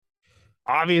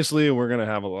Obviously, we're gonna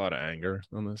have a lot of anger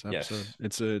on this episode. Yes,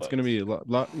 It's but gonna be a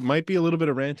lot. Might be a little bit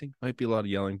of ranting, might be a lot of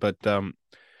yelling, but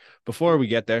before we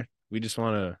get there, we just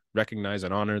want to recognize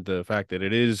and honor the fact that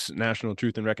it is National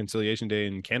Truth and Reconciliation Day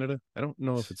in Canada. I don't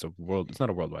know if it's not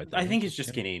a worldwide thing, I right? think it's Just just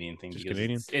a Canada, Canadian thing just because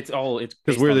Canadian, it's because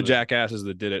based we're on the the jackasses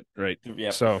that did it, right?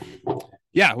 yep. So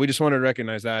yeah, we just wanted to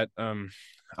recognize that.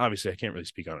 Obviously, I can't really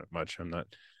speak on it much. I'm not.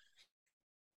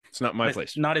 It's not my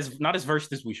place. Not as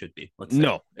versed as we should be. Let's say.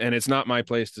 No, and it's not my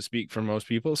place to speak for most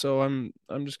people, so I'm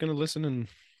just gonna listen and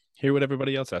hear what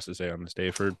everybody else has to say on this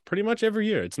day for pretty much every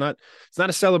year. It's not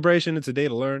a celebration, it's a day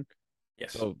to learn.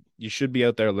 Yes. So you should be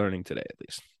out there learning today at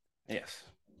least. Yes.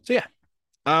 So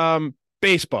yeah.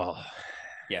 Baseball.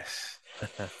 Yes.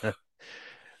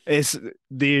 It's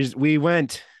these we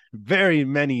went very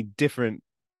many different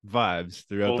vibes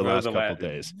throughout the Over last the couple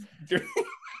days.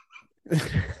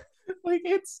 like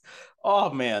it's oh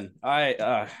man.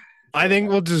 I think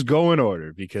we'll just go in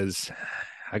order because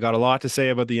I got a lot to say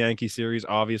about the Yankee series,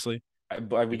 obviously. We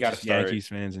got to Just start. Yankees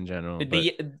fans in general, but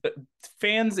The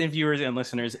fans and viewers and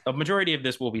listeners, a majority of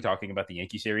this will be talking about the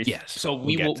Yankee series. yes, So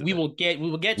we'll get to we that. will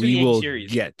get to the We Yankee will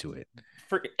series. get to it.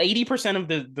 For 80% of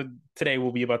the today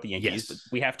will be about the Yankees, but Yes.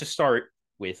 we have to start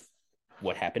with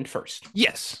what happened first.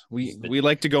 Yes, we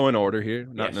like to go in order here,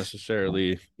 not Yes.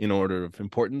 necessarily in order of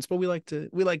importance, but we like to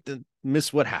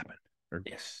miss what happened. Or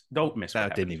Yes. Don't miss what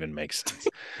that didn't happened. even make sense.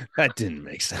 That didn't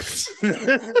make sense.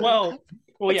 Well,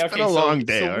 It's yeah, been okay. a So long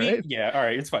day, so all we right? yeah, all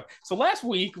right, it's fine. So last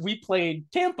week we played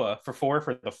Tampa for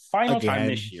the final time Again.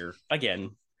 this year. Again.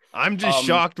 I'm just Um,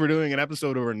 shocked we're doing an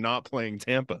episode over not playing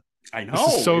Tampa. I This is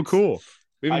know so it's cool.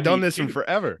 We I haven't done mean, this in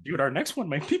forever. dude, our next one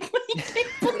might be playing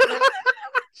Tampa.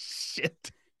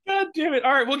 Shit. God damn it.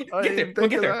 All right, we'll I get didn't there. even We'll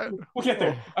think get of there. that. We'll get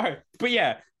there. Oh. All right. But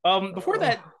yeah, Oh. before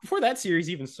that series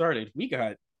even started, we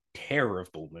got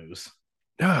terrible news.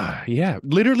 Yeah,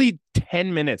 literally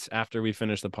 10 minutes after we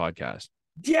finished the podcast.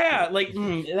 Yeah, like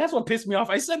that's what pissed me off.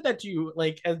 I sent that to you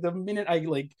like as the minute I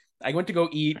went to go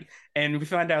eat and we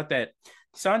found out that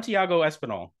Santiago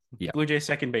Espinal, Yep. Blue Jays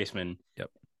second baseman,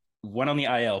 Yep. went on the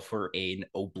IL for an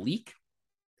oblique.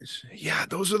 Yeah,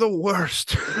 those are the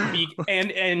worst.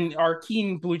 And our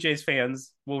keen Blue Jays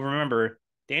fans will remember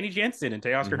Danny Jansen and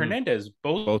Teoscar Hernandez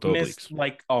both Both missed obliques.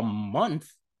 like a month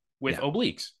with Yeah.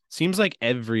 obliques. Seems like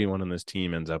everyone on this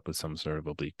team ends up with some sort of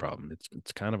oblique problem.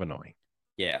 It's kind of annoying.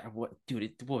 Yeah, what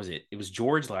was it? It was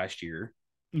George last year,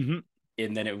 Mm-hmm.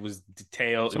 and then it was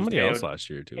Teo. Somebody else last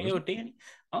year too. Teo Danny.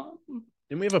 Um,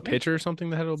 Didn't we have a pitcher or something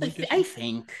that had oblique issues? I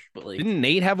think, but like, Didn't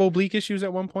Nate have oblique issues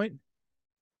at one point?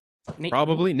 Nate,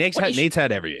 Probably. Nate's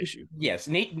had every issue. Yes,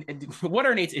 Nate. What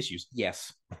are Nate's issues?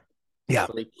 Yes. Yeah.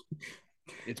 Like,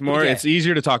 It's more. yeah. It's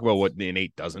easier to talk about what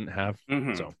Nate doesn't have.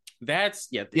 Mhm. So That's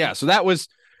yeah. So that was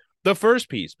the first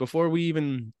piece before we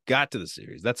even got to the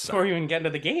series. That's before you even get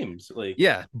into the games. Like,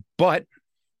 yeah, but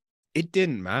it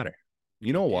didn't matter.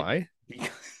 You know why?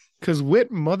 Because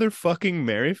Whit motherfucking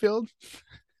Merrifield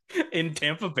in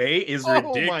Tampa Bay is oh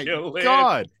ridiculous. My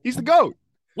God, he's the GOAT.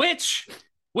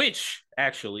 Which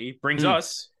actually brings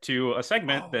us to a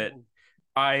segment that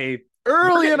I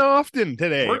early and often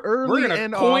today. We're gonna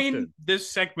coin this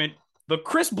segment the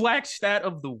Chris Black stat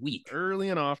of the week. Early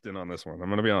and often on this one. I'm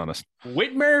gonna be honest.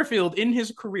 Whit Merrifield in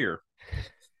his career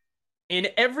in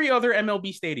every other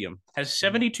MLB stadium has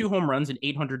 72 home runs in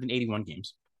 881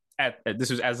 games. This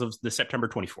is as of the September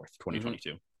 24th,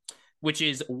 2022, which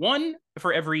is one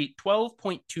for every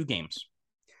 12.2 games.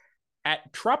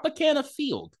 At Tropicana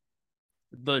Field,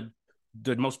 the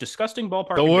most disgusting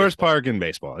ballpark. The worst park in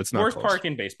baseball. It's not worst close. park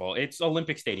in baseball. It's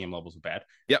Olympic Stadium levels of bad.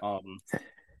 Yep.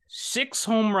 6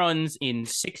 home runs in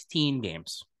 16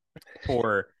 games.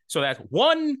 So that's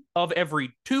one of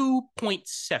every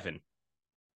 2.7.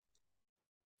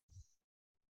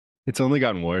 It's only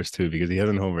gotten worse too because he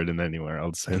hasn't homered in anywhere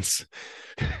else since.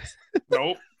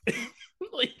 Nope.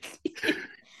 Like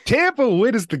Tampa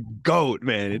Whit is the GOAT,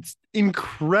 man. It's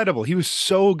incredible. He was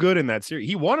so good in that series.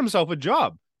 He won himself a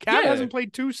job. Cav hasn't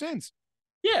played 2 since.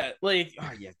 Yeah, like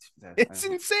it's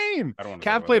insane. I don't want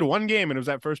Cav played 1 game and it was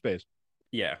at first base.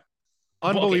 Yeah.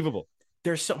 Unbelievable. Okay.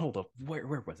 There's some hold up.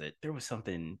 Where was it? There was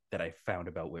something that I found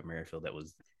about Whit Merrifield that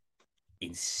was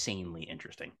insanely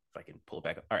interesting. If I can pull it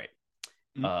back up. All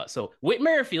right. So Whit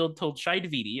Merrifield told Shai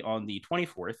Davidi on the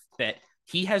 24th that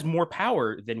he has more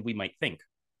power than we might think.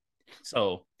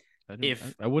 So I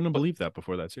wouldn't have believed that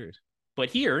before that series. But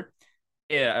here,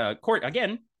 court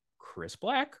again, Chris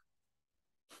Black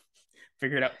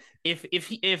figured out if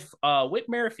Whit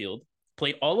Merrifield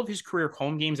played all of his career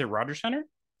home games at Rogers Center,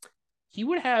 he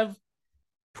would have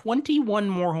 21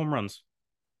 more home runs.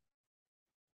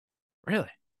 Really?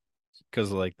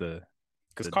 Because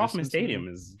because the Kauffman distance Stadium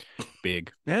is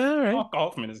big. Yeah, all right.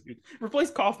 Kauffman is replace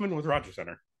Kauffman with Rogers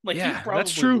Center. Like he Yeah, that's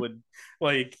probably true. would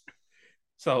like.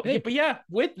 So yeah, Hey, but yeah,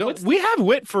 no, Witt's we have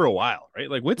Witt for a while, right?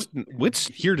 Like Witt's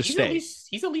here to stay.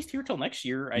 he's at least here till next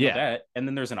year. I know Yeah. that, and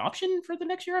then there's an option for the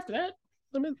next year after that.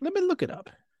 Let me look it up.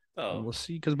 And Oh, we'll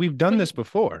see because we've done but this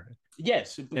before.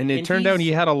 yes, And it and turned out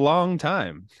he had a long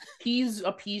time. he's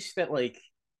a piece that like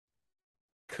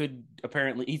could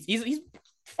apparently he's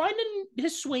finding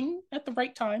his swing at the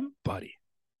right time. Buddy.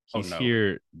 Oh He's no,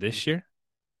 here this year,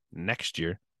 next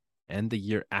year, and the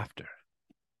year after.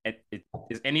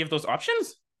 Is any of those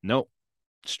options? Nope.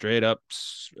 Straight up.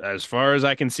 As far as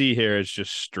I can see here, it's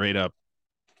just straight up.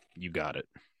 You got it.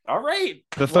 All right.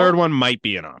 The third one might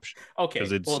be an option. Okay.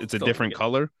 Because it's well, a different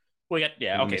color. Well,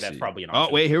 yeah. Let Okay, me that's see. probably an Oh,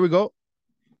 option. wait, here we go.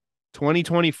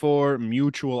 2024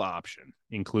 mutual option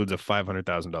includes a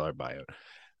 $500,000 buyout.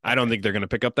 I don't think they're going to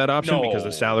pick up that option because the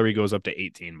No. salary goes up to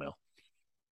 18 mil.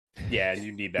 Yeah,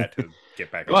 you need that to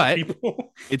get back But- on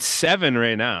people. It's 7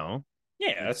 right now.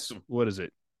 Yeah, that's What is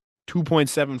it?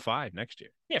 2.75 next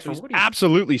year. yeah. So For he's what he's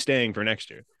absolutely staying for next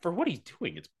year.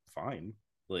 doing, it's fine.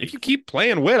 Like, If you keep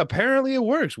playing Witt, apparently it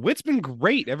works. Witt's been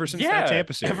great ever since that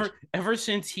Tampa series. ever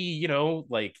since he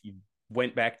like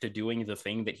went back to doing the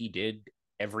thing that he did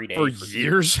every day for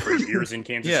years. for years in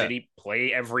Kansas Yeah. City,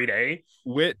 play every day.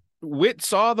 Witt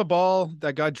saw the ball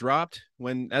that got dropped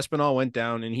when Espinal went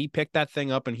down, and he picked that thing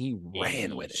up and he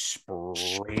ran with it.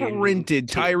 Sprinted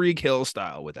Tyreek Hill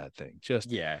style with that thing.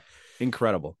 Just Yeah,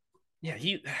 incredible. yeah.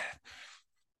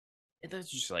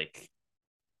 That's just like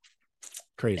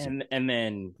Crazy. and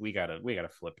then we gotta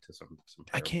flip to some.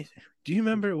 I can't. Do you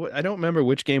remember? I don't remember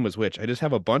which game was which. I just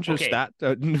have a bunch of Okay.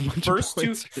 bunch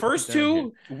of First down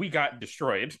two we got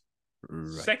destroyed. here.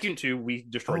 Right. Second two we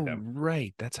destroyed Oh, them.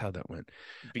 right. That's how that went.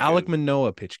 because Alec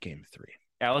Manoah pitched game 3.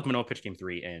 Alec Manoah pitched game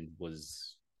 3 and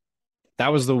was That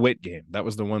was the Witt game. That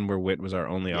was the one where Witt was our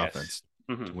only Yes. offense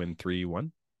mhm, to win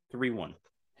 3-1. 3-1.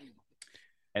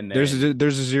 And then There's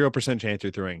a 0% chance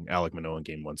you're throwing Alec Manoah in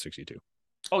game 162.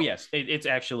 oh yes, it's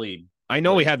actually I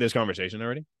know we had this conversation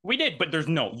already. we did, but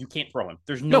you can't throw him.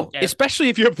 There's No, no especially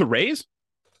if you're up the Rays.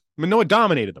 Manoah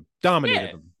dominated them.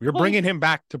 Yeah, You're well- bringing him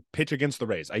back to pitch against the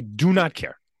Rays. I do not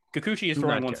care. Kikuchi is Do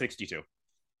throwing not care. 162.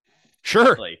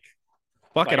 Sure. Like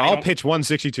Fuck like, it. I I'll don't- pitch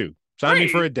 162. Sign me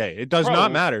Right. for a day. It does Bro.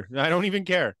 not matter. I don't even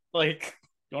care. like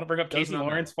you want to bring up Does Casey not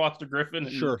Lawrence, Foster Griffin,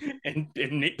 and, Sure. and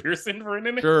Nate Pearson for an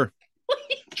inning? Sure.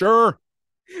 Sure.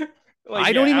 Like,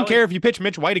 I don't yeah, even Alex- care if you pitch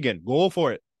Mitch White again. Go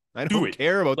for it. I Do don't it.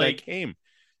 care about Like- that game.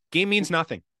 Game means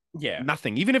nothing. Yeah,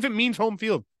 Nothing. Even if it means home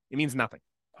field, it means nothing.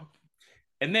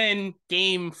 and then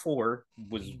game 4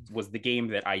 was the game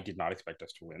that I did not expect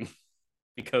us to win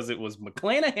because it was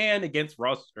McClanahan against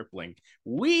Ross Stripling.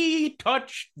 We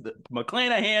touched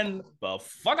McClanahan the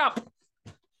fuck up.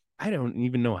 I don't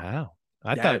even know how.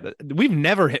 I That- thought we've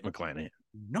never hit McClanahan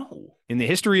No, in the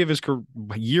history of his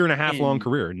year and a half long In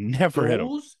career. Never hit him.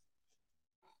 those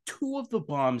two of the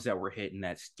bombs that were hit in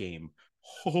that game.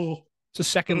 Oh, It's the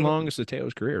second longest of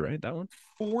Teo's career, right? That one.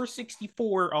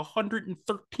 464,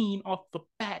 113 off the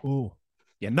bat. Oh,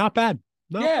 yeah, not bad.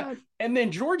 Not Yeah. bad. And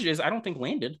then George's, I don't think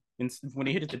landed when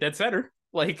he hit it to dead center.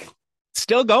 Like,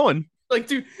 Still going.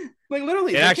 dude, like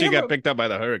literally, It the actually camera- got picked up by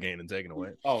the hurricane and taken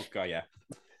away. Oh god, yeah.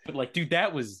 But like, dude,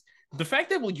 that was the fact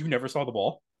that you never saw the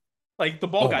ball. Like the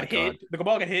ball Oh got my hit. The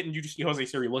ball got hit, and you just see Jose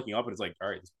Siri looking up, and it's like, all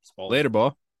right, this Later,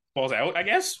 ball. ball's out. I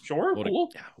guess. Sure, What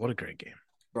cool. what a great game.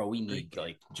 Bro, we need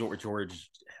like George.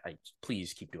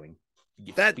 Please keep doing.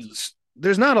 That's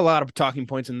there's not a lot of talking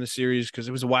points in this series because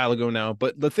it was a while ago now.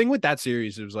 But the thing with that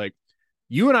series, it was like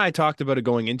you and I talked about it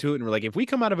going into it, and we're like, if we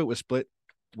come out of it with split,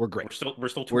 we're great. We're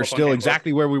still We're still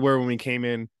exactly where we were when we came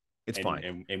in. It's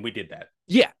fine. and we did that.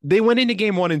 Yeah, they went into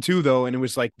game 1 and 2 though, and it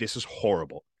was like this is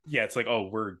horrible. Yeah, it's like, oh,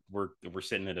 we're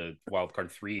sitting at a wild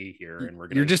card 3 here, and we're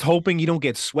gonna You're just hoping you don't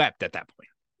get swept at that point.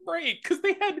 right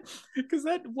because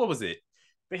that what was it?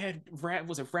 They had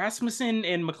was it Rasmussen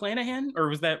and McClanahan, or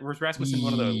was Rasmussen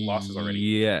one of the losses already?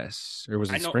 Yes, or was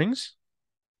I it know- Springs?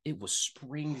 It was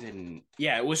Springs and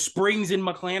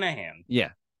McClanahan. Yeah,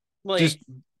 Like just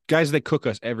guys that cook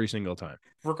us every single time.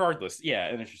 regardless, yeah,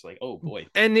 and it's just like, oh boy,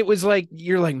 And it was like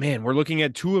you're like, man, we're looking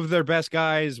at 2 of their best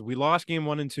guys. We lost game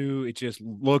 1 and 2. It just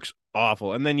looks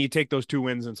awful. And then you take those 2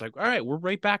 wins, and it's like, all right, we're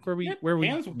right back where we Yep,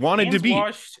 wanted to hands be.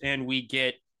 washed, and we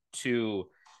get to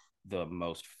the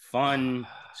most fun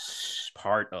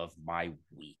part of my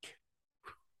week.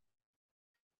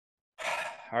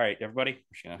 All right, everybody. I'm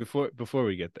just gonna- Before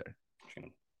we get there, just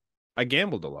gonna- I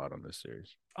gambled a lot on this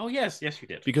series Oh yes, you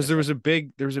did. because there was a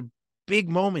big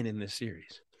moment in this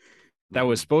series that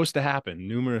was supposed to happen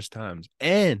numerous times.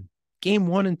 And game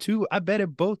 1 and 2, I bet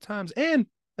it both times. And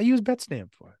I use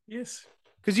BetStamp for. Yes.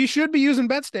 Because you should be using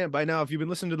BetStamp by now if you've been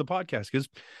listening to the podcast, because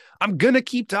I'm going to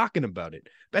keep talking about it.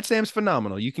 BetStamp's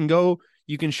phenomenal. You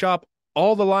can shop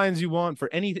all the lines you want for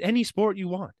any sport you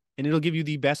want, and it'll give you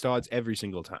the best odds every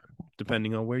single time,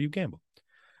 depending on where you gamble.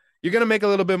 You're going to make a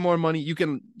little bit more money. You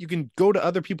can go to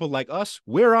other people like us.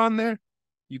 We're on there.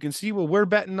 You can see what we're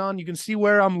betting on. You can see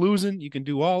where I'm losing. You can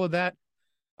do all of that.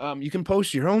 You can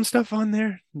post your own stuff on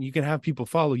there. You can have people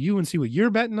follow you and see what you're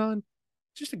betting on.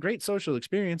 Just a great social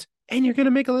experience, and you're going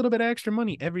to make a little bit of extra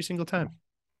money every single time.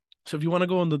 So if you want to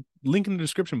go on the link in the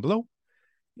description below,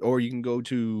 or you can go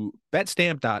to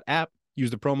betstamp.app,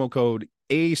 use the promo code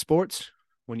ASports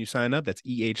when you sign up. That's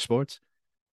EH Sports.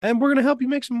 And we're going to help you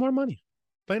make some more money.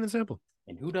 Plain and simple.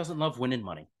 And who doesn't love winning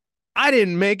money? I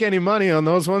didn't make any money on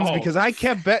those ones because I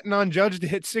kept betting on Judge to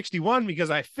hit 61 because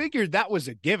I figured that was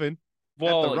a given at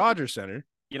the Rogers Center.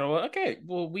 You know what? Okay.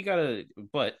 Well, we gotta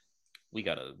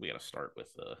start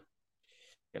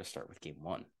with game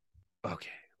one. Okay.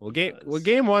 Well,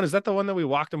 game one, is that the one that we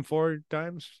walked him 4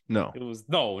 times? No. It was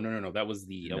no. That was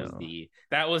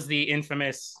the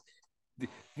infamous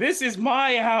 "This is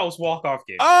my house" walk-off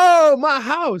game. Oh, my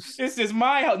house. This is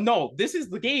my house. No, this is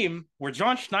the game where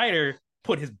John Schneider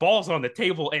put his balls on the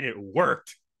table and it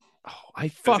worked. Oh, I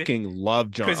fucking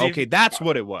love John. Okay, that's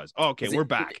what it was. Okay, we're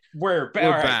back. We're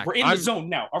back. We're in the zone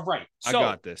now. All right. So, I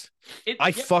got this.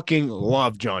 I fucking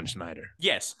love John Schneider.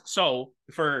 Yes. So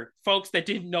for folks that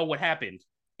didn't know what happened,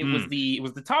 it was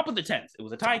the top of the 10th. It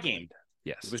was a tie game.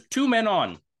 Yes. It was 2 men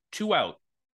on, 2 out.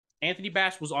 Anthony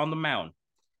Bass was on the mound.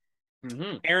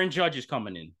 Mm-hmm. Aaron Judge is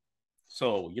coming in.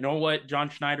 So you know what John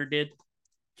Schneider did?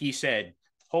 He said,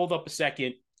 "Hold up a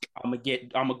second. I'm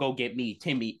gonna go get me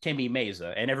Timmy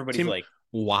Meza," and everybody's like,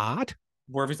 "What?"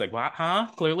 Werfy's like, "What? Huh?"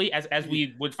 Clearly, as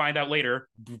we would find out later,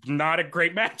 not a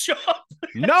great matchup.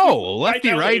 No, lefty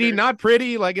righty, not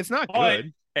pretty. Like, it's not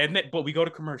good. But we go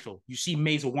to commercial. You see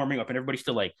Meza warming up, and everybody's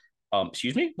still like,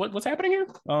 "Excuse me, what's happening here?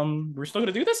 We're still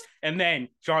gonna do this." And then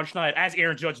John Schneider, as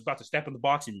Aaron Judge is about to step in the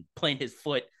box and plant his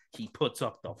foot, he puts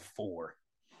up the 4.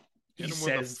 He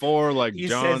says 4 like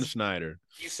John Schneider.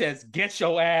 He says, "Get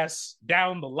your ass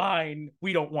down the line.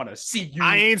 We don't want to see you.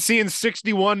 I ain't seeing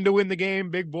 61 to win the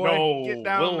game, big boy. No, get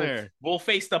down there. We'll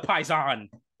face the Paisan."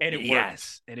 And it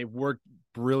worked. And it worked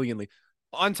brilliantly.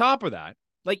 On top of that,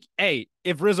 like, hey,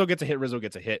 if Rizzo gets a hit, Rizzo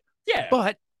gets a hit. Yeah.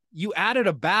 But you added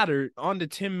a batter onto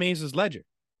Tim Maze's ledger.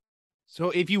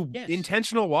 So if you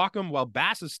intentional walk him while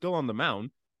Bass is still on the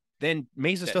mound, then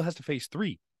Meza still has to face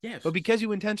 3. Yes. But because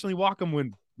you intentionally walk him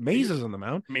when Meza's on the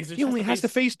mound, he only has to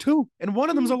face 2, and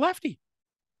one of them's a lefty.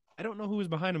 I don't know who was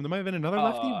behind him. There might have been another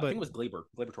lefty, but I think it was Glaber.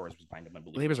 Glaber Torres was behind him, I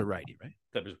believe. Glaber's a righty, right?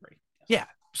 Glaber's a righty. Yeah.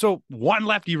 So 1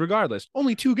 lefty regardless.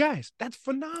 Only 2 guys. That's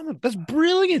phenomenal. That's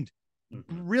brilliant.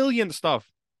 Mm-hmm. Brilliant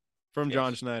stuff from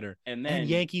John Schneider. And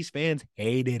Yankees fans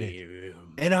hated it.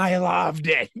 And I loved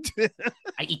it.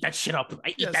 I eat that shit up.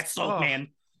 I eat that salt, man.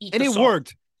 And it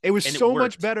worked. It was so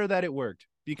much better that it worked.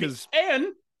 Because And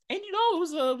you know,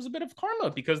 it was a bit of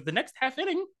karma because the next half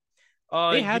inning,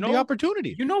 they had the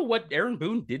opportunity. You know what Aaron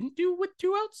Boone didn't do with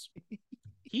 2 outs?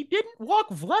 He didn't walk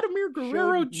Vladimir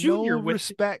Guerrero Jr. with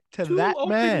respect to that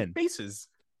man. Bases.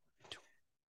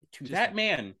 To that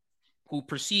man who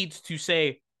proceeds to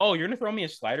say, "Oh, you're gonna throw me a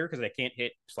slider because I can't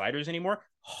hit sliders anymore."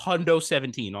 Hundo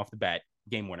 17 off the bat,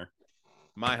 game winner.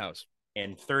 My house.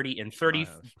 And 30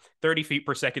 feet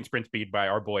per second sprint speed by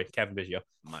our boy Kevin Biggio.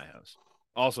 My house.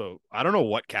 Also, I don't know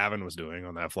what Cavan was doing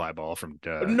on that fly ball from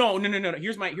No.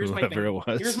 Here's my thing. It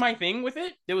was. Here's my thing with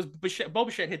it. There was Bo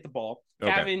Bichette hit the ball.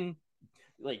 Okay. Cavan,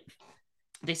 like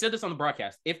they said this on the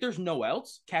broadcast. If there's no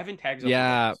outs, Cavan tags up.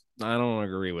 Yeah, I don't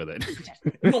agree with it.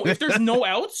 No, if there's no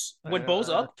outs when Bo's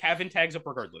up, Cavan tags up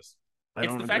regardless.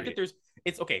 It's the fact that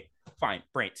it's okay. Fine,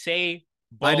 Brent. Say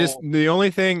Bo, the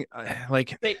only thing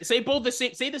like say Bo the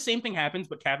same thing happens,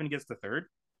 but Cavan gets the third.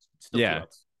 Still 2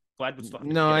 outs. Vlad would still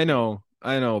no,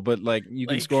 I know, but like you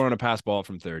can score on a pass ball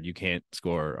from third. You can't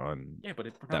score on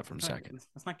that from second.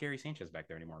 That's not Gary Sanchez back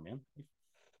there anymore, man.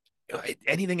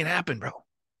 Anything can happen, bro.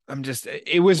 I'm just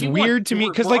it was weird to me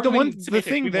because like the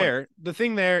thing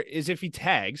there is if he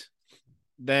tags,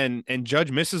 then and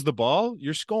Judge misses the ball,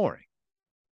 you're scoring.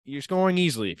 You're scoring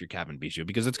easily if you're Kevin Biggio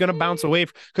because it's gonna bounce away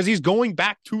because he's going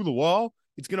back to the wall.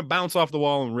 It's gonna bounce off the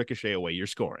wall and ricochet away. You're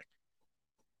scoring.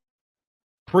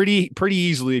 Pretty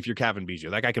easily if you're Kevin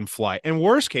Biggio. That guy can fly. And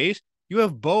worst case, you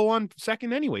have Bo on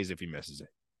second anyways if he misses it.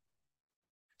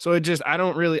 So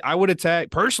I would have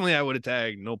tagged. Personally, I would have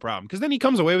tagged, no problem. Because then he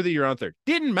comes away with it, you're on third.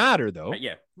 Didn't matter, though.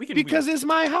 Yeah. Because it's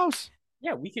my house.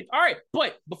 Yeah, we could. All right,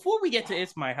 but before we get to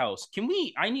It's My House, can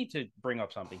we? I need to bring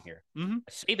up something here. Mm-hmm.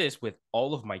 I say this with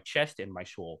all of my chest and my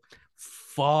soul.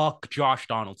 Fuck Josh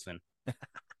Donaldson.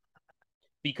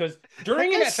 Because That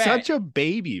during an guy's at bat, such a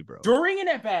baby, bro. during an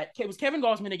at bat, it was Kevin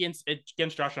Gausman against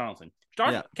Josh Donaldson.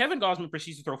 Yeah. Kevin Gausman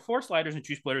proceeds to throw 4 sliders and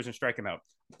 2 splitters and strike him out.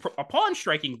 Upon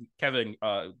striking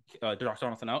Josh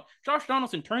Donaldson out, Josh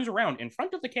Donaldson turns around in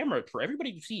front of the camera for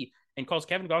everybody to see and calls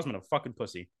Kevin Gausman a fucking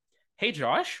pussy. Hey,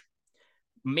 Josh,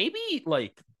 maybe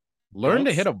like Learn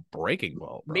to hit a breaking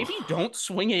ball, bro. maybe don't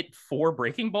swing it 4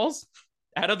 breaking balls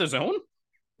out of the zone.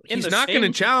 He's not going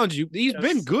to challenge you. He's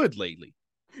been good lately.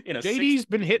 JD's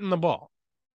been hitting the ball.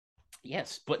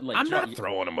 Yes, but like I'm not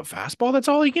throwing him a fastball. That's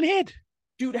all he can hit.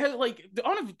 Dude, has like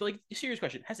on a serious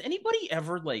question, has anybody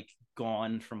ever like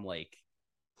gone from like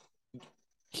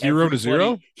hero to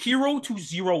zero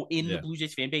in the Blue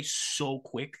Jays fan base so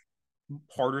quick,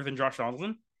 harder than Josh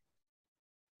Donaldson?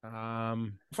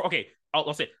 Okay,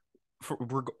 I'll say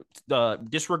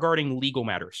disregarding legal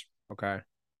matters. Okay,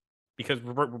 because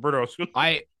Roberto,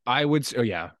 I would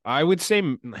say, I would say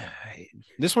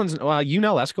this one's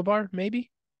Yunel Escobar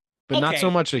maybe, but not so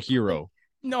much a hero.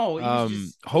 No,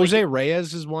 Jose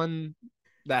Reyes is one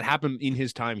that happened in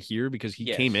his time here because he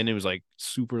came in and was like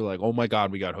super like, oh my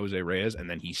god, we got Jose Reyes, and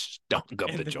then he stunk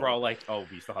up the joint. We're all like, oh,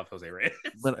 we still have Jose Reyes.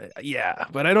 But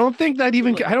but I don't think that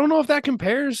even I don't know if that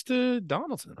compares to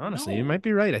Donaldson. Honestly, you might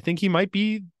be right. I think he might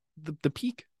be the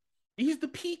peak. He's the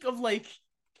peak of like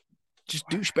just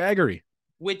douchebaggery.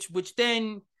 Which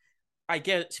then I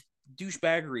guess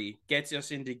douchebaggery gets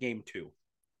us into game 2.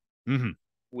 Mm-hmm.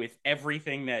 With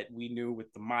everything that we knew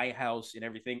with the My House and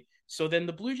everything. So then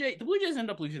the Blue Jays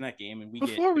end up losing that game, and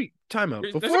before we get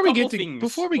to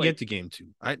game 2,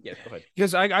 go ahead.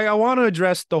 Because I want to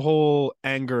address the whole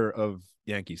anger of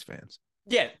Yankees fans.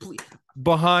 Yeah, please.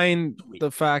 Behind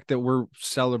the fact that we're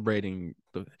celebrating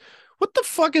what the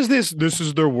fuck is this? This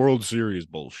is their World Series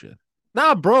bullshit.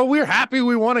 Nah, bro, we're happy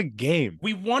we won a game.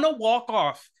 We want to walk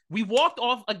off. We walked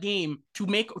off a game to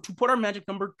put our magic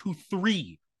number to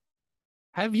 3.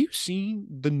 Have you seen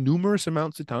the numerous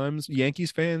amounts of times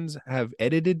Yankees fans have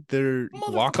edited their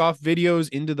walk-off videos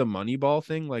into the Moneyball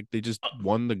thing? Like they just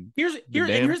won the Here's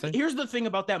the thing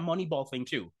about that Moneyball thing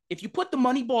too. If you put the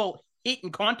Moneyball hit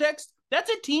in context,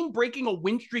 that's a team breaking a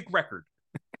win streak record.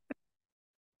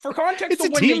 For context, it's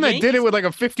a team that did it with like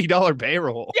a $50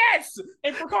 payroll. Yes,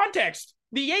 and for context,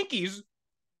 the Yankees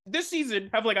this season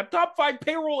have like a top 5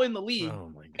 payroll in the league.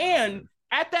 Oh my god! And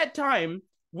at that time,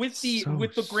 with the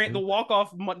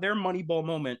walk-off their Moneyball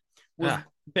moment was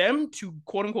them to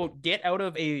quote unquote get out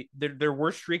of their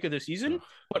worst streak of the season.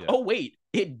 But oh wait,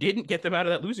 it didn't get them out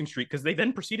of that losing streak because they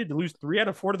then proceeded to lose 3 out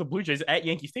of 4 to the Blue Jays at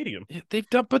Yankee Stadium. They've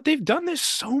done this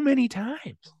so many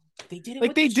times. They did it.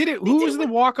 Like they did it. Who was the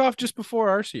walk-off just before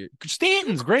our series?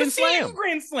 Stanton's grand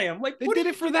slam. Like they did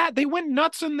it for that. They went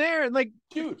nuts in there. And like,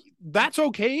 dude, that's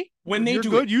okay. When they do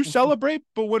good, you celebrate.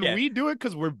 But when we do it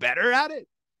because we're better at it.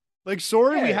 Like,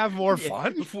 sorry, we have more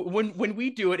fun. When we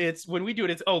do it, it's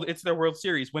it's their World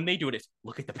Series. When they do it, it's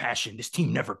look at the passion. This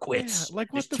team never quits. Yeah,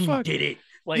 like, what this the fuck? Did it?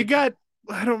 Like, you got,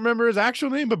 I don't remember his actual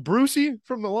name, but Brucey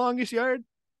from The Longest Yard.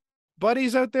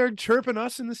 Buddy's out there chirping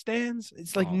us in the stands.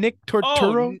 It's like Nick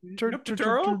Torturo.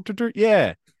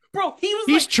 Yeah. Bro,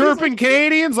 he's chirping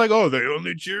Canadians like, oh, they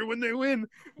only cheer when they win.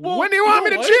 Well, when do you want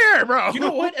me to cheer, bro? You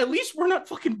know what? At least we're not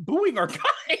fucking booing our guys.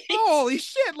 Holy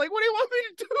shit. Like, what do you want me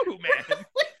to do, man?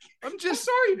 I'm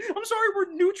sorry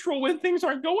we're neutral when things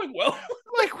aren't going well.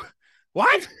 Like,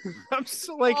 what? I'm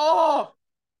so like,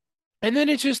 and then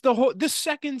it's just the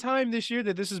second time this year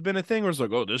that this has been a thing where it's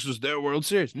like, oh, this is their World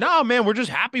Series. No, man, we're just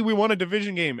happy we won a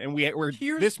division game and we're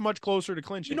this much closer to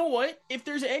clinching. You know what? If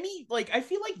there's any, like, I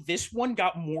feel like this one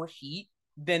got more heat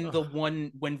than the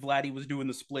one when Vladdy was doing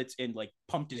the splits and like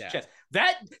pumped his chest.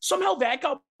 That somehow that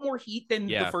got more heat than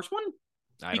the first one.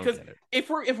 Because if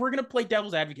we're gonna play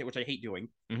devil's advocate, which I hate doing,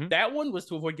 that one was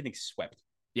to avoid getting swept.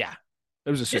 Yeah,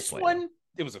 it was a this one.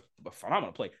 It was a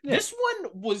phenomenal play. Yeah. This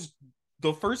one was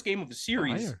the first game of the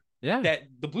series. That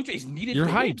the Blue Jays needed. You're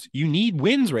hyped. You need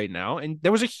wins right now, and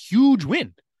there was a huge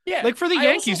win. Yeah, like for the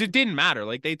Yankees, it didn't matter.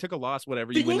 Like they took a loss,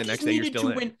 whatever. You win the next day, you're still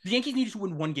in. The Yankees needed to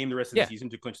win one game the rest of the season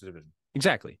to clinch the division.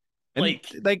 Exactly. And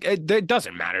it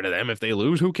doesn't matter to them if they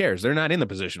lose. Who cares? They're not in the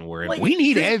position we're in. Like, we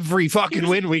need every fucking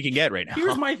win we can get right now.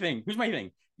 Here's my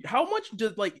thing. How much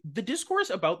does the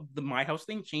discourse about the My House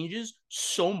thing changes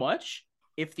so much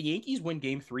if the Yankees win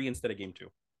game 3 instead of game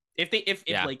 2?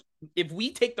 If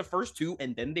we take the first 2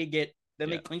 and then they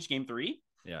clinch game 3,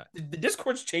 the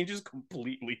discourse changes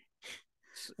completely.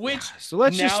 So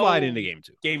let's just slide into game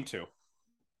 2. Game 2.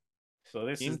 So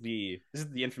this is the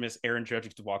infamous Aaron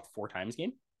Judge to walk 4 times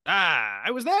game.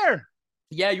 I was there.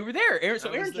 Yeah, you were there. Aaron,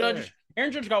 so I was there.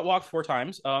 Aaron Judge got walked 4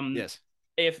 times. Yes.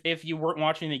 If you weren't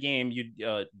watching the game, you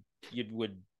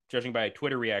would, judging by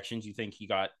Twitter reactions, you think he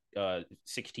got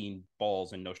 16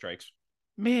 balls and no strikes.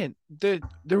 Man, there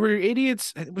were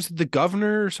idiots. Was it the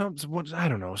governor or something? I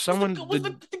don't know. Someone,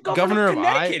 The governor governor of of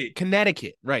Connecticut.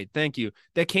 Connecticut. Right. Thank you.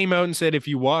 That came out and said, if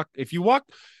you walk,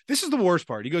 this is the worst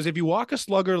part. He goes, if you walk a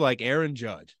slugger like Aaron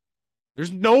Judge,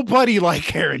 there's nobody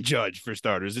like Aaron Judge for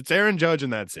starters. It's Aaron Judge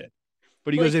and that's it.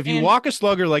 But he goes, if you walk a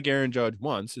slugger like Aaron Judge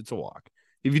once, it's a walk.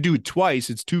 If you do it twice,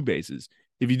 it's 2 bases.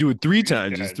 If you do it 3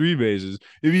 times, it's 3 bases.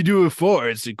 If you do it 4,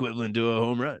 it's equivalent to a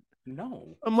home run.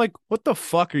 No. I'm like, what the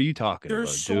fuck are you talking There's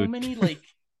about, so dude? many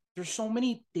there's so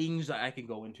many things that I can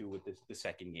go into with the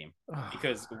second game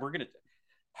because we're gonna,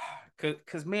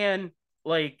 because man,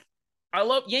 like I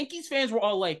love Yankees fans were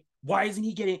all like, why isn't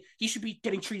he getting? He should be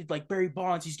getting treated like Barry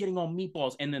Bonds. He's getting all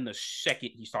meatballs, and then the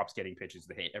second he stops getting pitches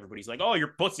to hit, everybody's like, oh,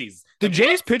 you're pussies. The Like,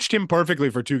 Jays pitched him perfectly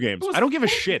for 2 games. I don't give a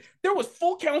shit. There was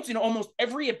full counts in almost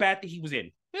every at bat that he was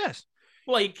in. Yes.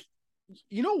 Like,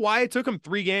 you know why it took him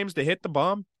 3 games to hit the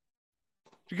bomb?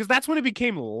 Because that's when it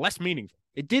became less meaningful.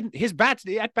 It didn't. His bats,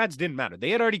 the at bats didn't matter.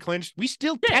 They had already clinched. We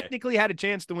still technically had a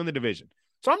chance to win the division.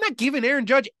 So I'm not giving Aaron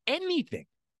Judge anything.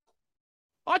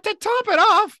 To top it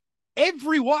off,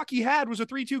 every walk he had was a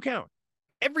 3-2 count.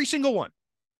 Every single one.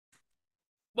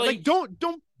 Like don't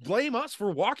blame us for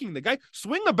walking the guy.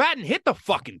 Swing the bat and hit the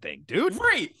fucking thing, dude.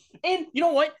 Right. And you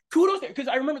know what? Kudos there, because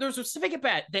I remember there was a specific at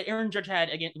bat that Aaron Judge had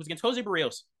against, it was against Jose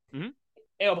Barrios. Mm-hmm.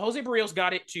 Jose Barrios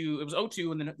got it to, it was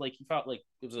 0-2, and then like he felt like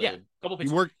it was a couple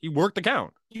pitches. He worked the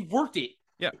count. He worked it.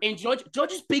 Yeah. And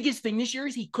Judge's biggest thing this year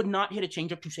is he could not hit a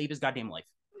changeup to save his goddamn life.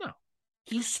 No.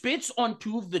 He spits on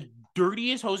 2 of the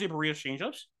dirtiest Jose Barrios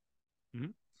changeups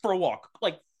for a walk.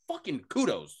 Like, fucking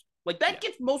kudos. Like, that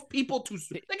gets most people to,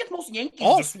 that gets most Yankees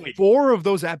all to swing. 4 of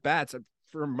those at bats,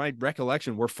 from my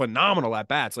recollection, were phenomenal at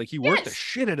bats. Like, he worked the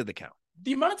shit out of the count.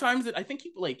 The amount of times that I think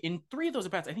he, like, in 3 of those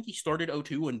at bats, I think he started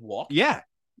 0-2 and walked. Yeah,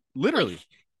 literally.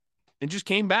 And just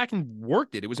came back and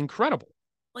worked it. It was incredible.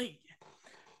 Like,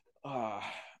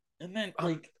 and then,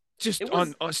 like, just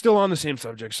still on the same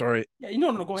subject. Sorry. Yeah,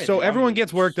 no, go ahead. So everyone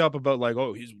gets worked up about, like,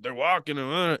 oh, they're walking.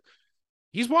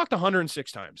 He's walked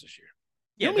 106 times this year.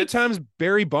 Yeah, how many times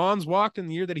Barry Bonds walked in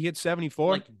the year that he hit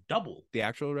 74? Like double. The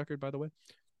actual record, by the way.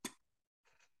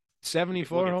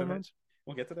 74 home runs.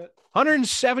 We'll get to that.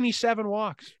 177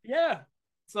 walks. Yeah.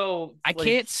 So I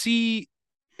can't see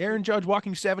Aaron Judge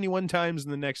walking 71 times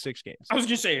in the next 6 games. I was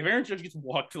just saying, if Aaron Judge gets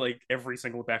walked like every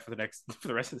single back for the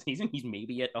rest of the season, he's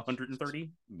maybe at 130.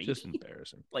 Maybe. Just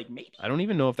embarrassing. Like maybe. I don't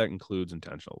even know if that includes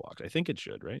intentional walks. I think it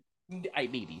should, right? I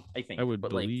think. I would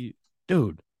believe,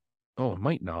 dude. Oh, it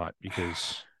might not,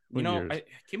 because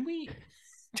can we?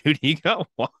 Dude, he got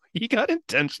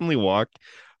intentionally walked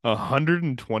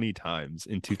 120 times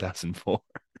in 2004.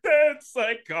 That's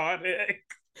iconic.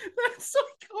 That's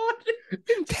iconic.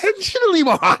 Intentionally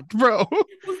walked, bro.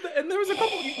 And there was a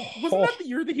couple. Wasn't that the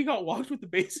year that he got walked with the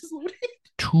bases loaded?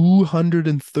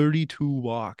 232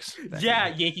 walks.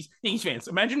 Yeah, Yankees fans.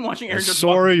 Imagine watching Aaron Judge.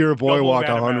 Sorry, your boy walked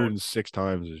 106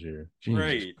 times this year. Jesus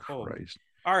right. Christ.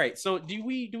 All right. So do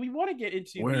we want to get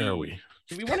into where are we?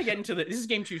 Do we want to get into this is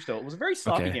game 2 still. It was a very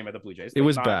sloppy game by the Blue Jays. It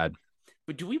was bad.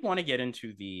 But do we want to get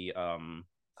into the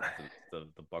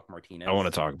Buck Martinez? I want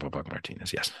to talk about Buck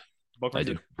Martinez. Yes. Buck I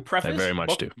do. Preface, I very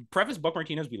much do. Preface, Buck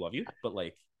Martinez, we love you, but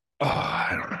like, I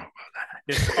don't know about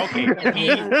that.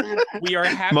 Okay, we are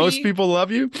happy. Most people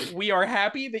love you. We are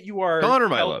happy that you are. Connor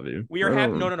might love you. We are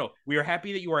happy. No. We are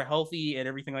happy that you are healthy and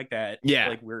everything like that. Yeah,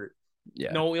 like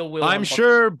no ill will. I'm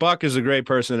sure Buck is a great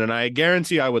person, and I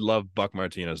guarantee I would love Buck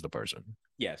Martinez the person.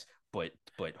 Yes, but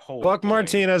Buck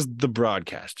Martinez the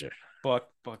broadcaster. Buck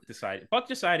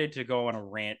decided to go on a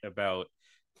rant about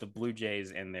the Blue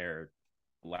Jays and their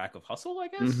lack of hustle, I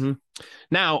guess. Mm-hmm.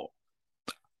 Now,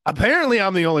 apparently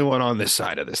I'm the only one on this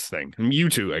side of this thing. You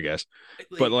two, I guess.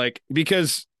 But like,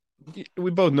 because we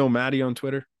both know Maddie on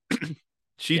Twitter.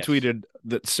 She tweeted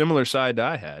the similar side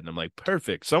I had. And I'm like,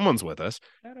 perfect. Someone's with us.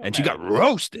 And she got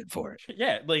roasted for it.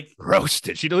 Yeah, like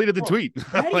roasted. She deleted the tweet.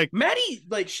 Maddie,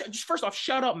 just first off,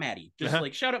 shout out Maddie. Just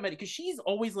like shout out Maddie, because she's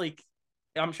always like,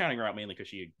 I'm shouting her out mainly because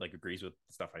she like agrees with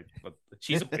stuff but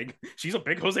she's a big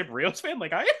Jose Barrios fan,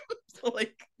 like I am. So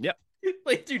like, yep.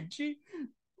 Like, dude, she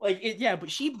like it, yeah, but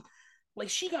she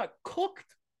got cooked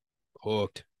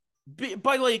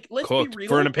by like, let's cooked, be real,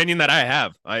 for an opinion that I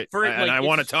have. I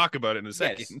want to talk about it in a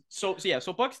second. Yes.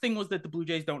 So Buck's thing was that the Blue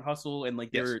Jays don't hustle, and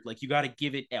like they're like, you got to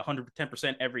give it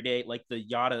 110% every day, like the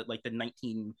yada, like the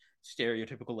 19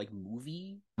 stereotypical like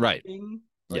movie thing.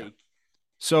 Like,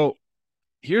 so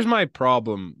here's my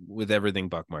problem with everything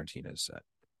Buck Martinez said.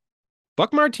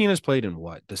 Buck Martinez played in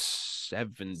what? The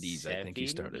 70s, I think he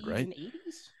started, 70s right? and 80s.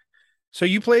 So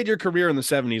you played your career in the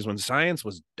 70s when science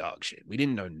was dog shit. We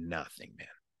didn't know nothing, man.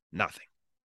 Nothing.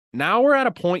 Now we're at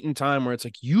a point in time where it's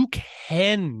like you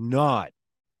cannot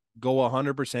go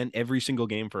 100% every single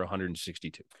game for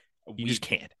 162. You just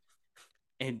can't.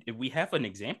 And we have an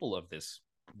example of this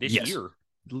year.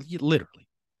 Literally.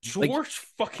 George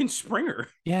fucking Springer.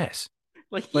 Yes.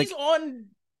 Like he's on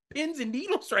pins and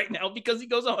needles right now because he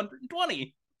goes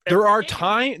 120.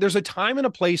 There's a time and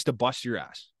a place to bust your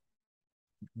ass.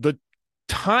 The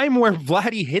time where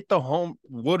Vladdy hit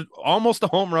almost a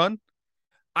home run,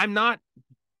 I'm not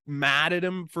mad at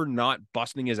him for not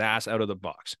busting his ass out of the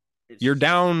box. You're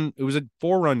down. It was a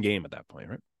 4-run game at that point,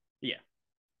 right? Yeah.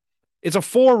 It's a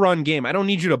 4-run game. I don't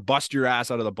need you to bust your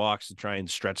ass out of the box to try and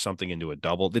stretch something into a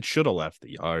double. That should have left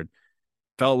the yard.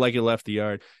 Felt like it left the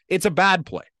yard. It's a bad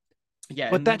play.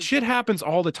 Yeah. But that shit happens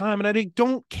all the time. And I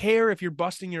don't care if you're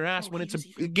busting your ass when it's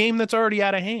a game that's already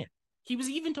out of hand. He was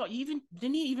didn't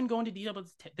he even go into detail about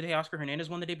the day Oscar Hernandez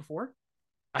won the day before?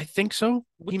 I think so.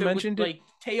 He mentioned it. Like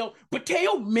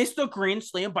Teo missed a grand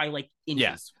slam by like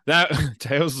inches. Yeah, that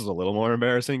Teo's is a little more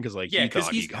embarrassing because he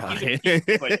thought he got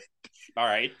it. All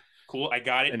right, cool. I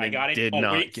got it. And I got it. Did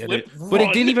not get it. Run. But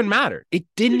it didn't even matter. It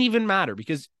didn't even matter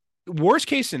because worst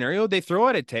case scenario, they throw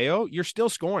it at Teo. You're still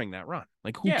scoring that run.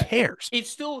 Like who cares?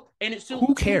 It's still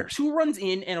who cares? 2 runs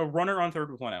in and a runner on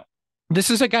third with 1 out. This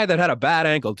is a guy that had a bad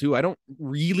ankle too. I don't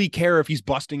really care if he's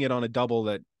busting it on a double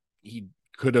that he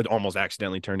could have almost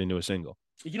accidentally turned into a single.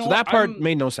 So that part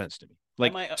made no sense to me.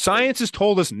 Like science has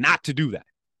told us not to do that.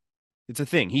 It's a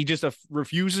thing. He just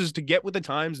refuses to get with the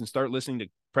times and start listening to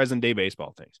present day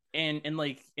baseball things. And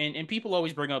people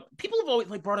always bring up. People have always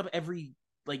brought up every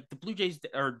the Blue Jays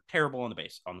are terrible on the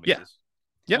bases.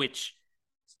 Yeah. Which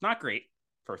is not great.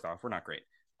 First off, we're not great.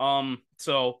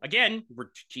 So again,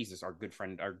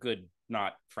 our good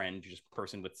friend, just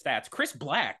person with stats, Chris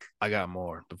Black. I got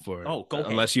more before. Oh, go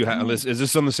ahead. Unless is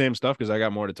this on the same stuff? Because I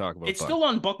got more to talk about. It's still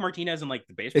on Buck Martinez and the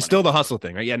base. It's still the hustle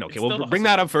thing, right? Yeah, no. Okay, we'll bring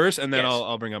that up first, and then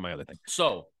I'll bring up my other thing.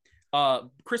 So,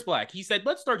 Chris Black, he said,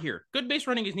 let's start here. Good base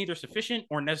running is neither sufficient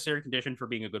or necessary condition for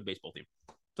being a good baseball team.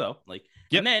 So,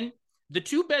 and then the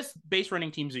 2 best base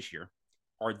running teams this year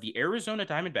are the Arizona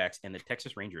Diamondbacks and the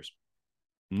Texas Rangers.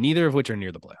 Neither of which are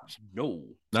near the playoffs. No.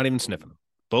 Not even sniffing them.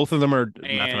 Both of them are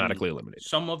mathematically eliminated.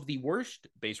 Some of the worst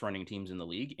base running teams in the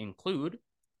league include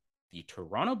the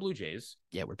Toronto Blue Jays.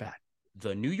 Yeah, we're bad.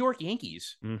 The New York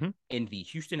Yankees and the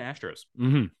Houston Astros.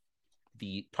 Mm-hmm.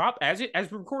 The top, as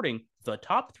we're recording, the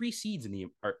top 3 seeds in the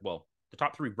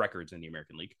top 3 records in the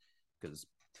American League, because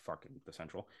fucking the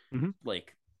Central. Mm-hmm.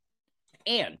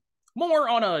 And more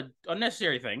on a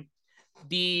unnecessary thing,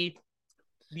 the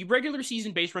regular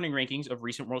season base running rankings of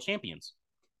recent world champions.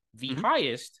 The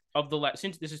highest of the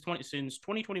since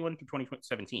 2021 through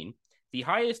 2017, the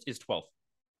highest is 12th.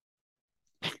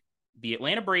 The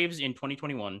Atlanta Braves in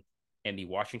 2021 and the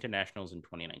Washington Nationals in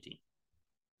 2019.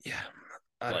 Yeah,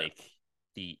 hustle.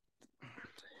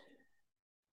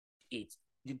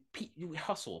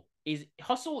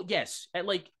 Yes,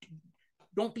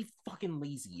 don't be fucking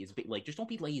lazy. Just don't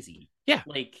be lazy. Yeah,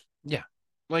 yeah.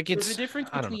 It's there's a difference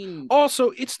between.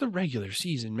 Also, it's the regular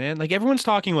season, man. Everyone's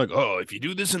talking if you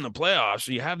do this in the playoffs,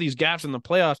 you have these gaps in the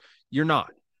playoffs. You're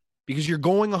not, because you're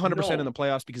going 100% in the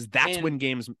playoffs, because that's when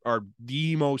games are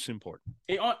the most important.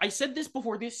 I said this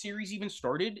before this series even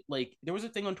started. There was a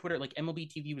thing on Twitter,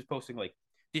 MLB TV was posting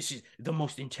this is the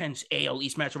most intense AL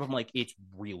East matchup. I'm it's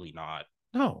really not.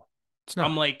 No, it's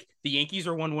not. I'm the Yankees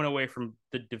are 1 win away from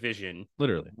the division.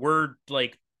 Literally, we're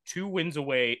 2 wins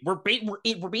away. We're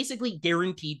basically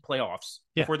guaranteed playoffs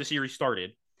before the series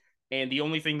started, and the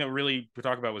only thing that really to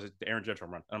talk about was the Aaron Judge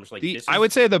home run. And I'm just I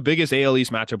would say the biggest AL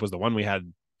East matchup was the one we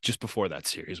had just before that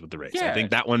series with the Rays. I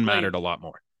think that one mattered a lot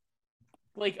more.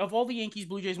 Of all the Yankees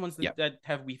Blue Jays ones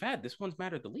that we've had, this one's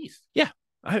mattered the least. Yeah,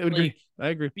 I agree. I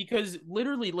agree, because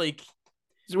literally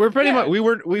so we're pretty much we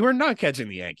were not catching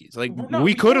the Yankees.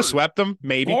 We could have swept them,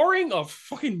 maybe. Barring a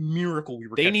fucking miracle, we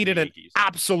were. They needed an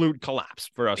absolute collapse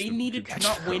for us. They needed to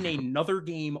not win another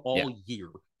game all year.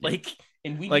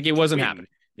 And we it wasn't happening.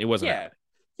 It wasn't.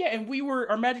 Yeah, and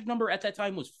our magic number at that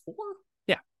time was 4.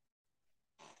 Yeah.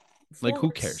 4,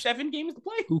 who cares? 7 games to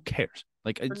play. Who cares?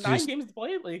 It's 9 games to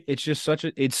play. It's just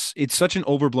it's such an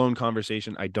overblown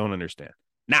conversation. I don't understand.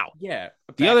 Now,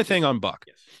 the other thing on Buck.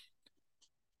 Yes.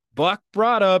 Buck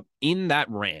brought up in that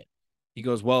rant, he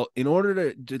goes, well, in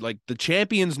order to the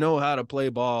champions know how to play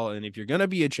ball, and if you're going to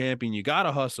be a champion, you got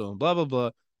to hustle, and blah, blah,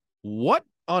 blah. What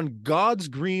on God's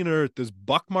green earth does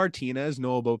Buck Martinez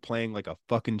know about playing like a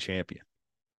fucking champion?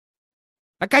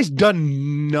 That guy's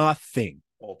done nothing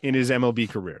in his MLB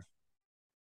career.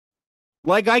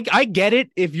 Like I get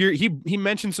it. If you're he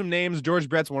mentioned some names, George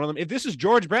Brett's one of them. If this is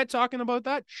George Brett talking about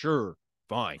that, sure,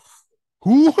 fine.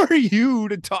 Who are you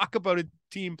to talk about a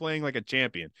team playing like a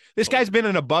champion? This guy's been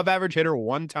an above average hitter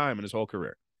one time in his whole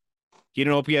career. He had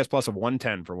an OPS plus of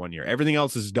 110 for 1 year. Everything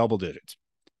else is double digits.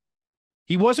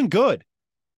 He wasn't good.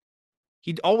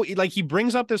 He always like he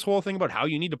brings up this whole thing about how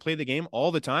you need to play the game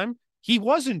all the time. He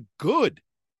wasn't good.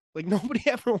 Like nobody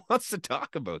ever wants to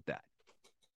talk about that.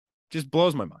 Just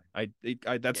blows my mind.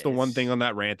 That's the one thing on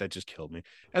that rant that just killed me.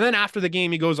 And then after the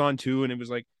game, he goes on too, and it was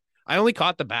like, I only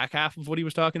caught the back half of what he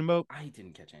was talking about. I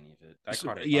didn't catch any of it. I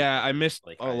caught it. Yeah, I missed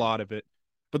like, a lot of it.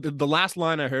 But the last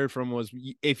line I heard from was,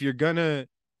 if you're not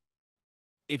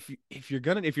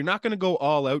gonna go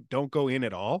all out, don't go in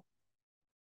at all.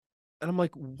 And I'm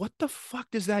like, what the fuck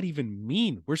does that even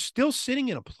mean? We're still sitting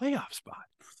in a playoff spot.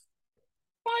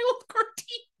 Wild card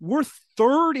team. We're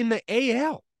third in the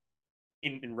AL.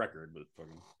 In record, but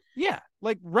fucking yeah,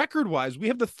 like record wise, we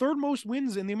have the third most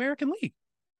wins in the American League.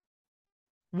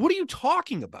 What are you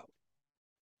talking about?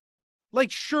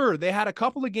 Like, sure, they had a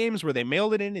couple of games where they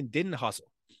mailed it in and didn't hustle.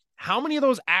 How many of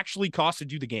those actually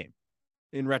costed you the game?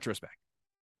 In retrospect,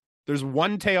 there's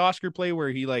one Teoscar play where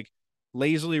he like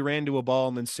lazily ran to a ball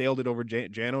and then sailed it over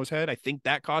Jano's head. I think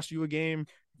that cost you a game.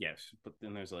 Yes, but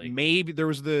then there's like maybe there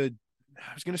was I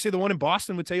was gonna say the one in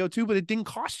Boston with Teo too, but it didn't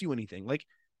cost you anything. Like.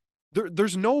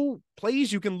 There's no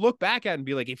plays you can look back at and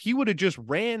be like, if he would have just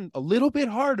ran a little bit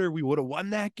harder, we would have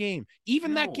won that game.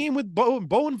 Even that game with Bo and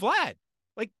Vlad.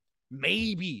 Like,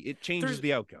 maybe it changes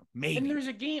the outcome. Maybe. And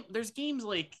there's games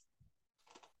like,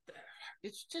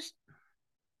 it's just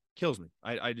kills me.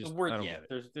 I just I don't get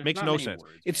it. There's makes no sense.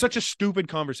 Words, it's such a stupid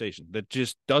conversation that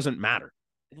just doesn't matter.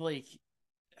 Like,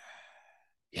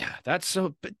 yeah, that's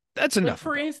enough. Like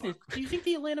for instance, do you think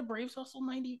the Atlanta Braves hustle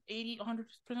 90, 80, 100%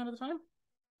 of the time?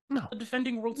 No. The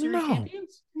defending World Series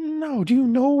champions? No. Do you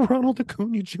know Ronald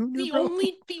Acuna Jr.? The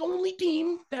only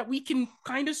team that we can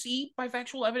kind of see by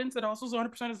factual evidence that hustles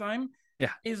 100% of the time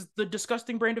is the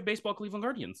disgusting brand of baseball Cleveland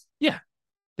Guardians. Yeah.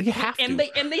 They have to. And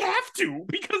they have to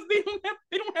because they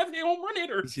don't have their home run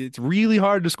hitters. It's really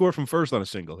hard to score from first on a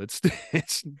single. It's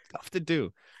tough to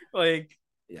do. Like,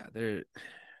 yeah, they're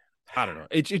I don't know.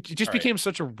 It just became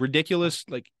such a ridiculous,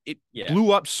 like it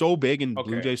blew up so big in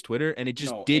Blue Jays Twitter, and it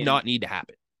just did not need to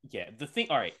happen. Yeah, the thing,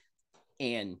 all right.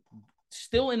 And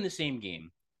still in the same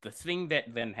game, the thing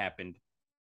that then happened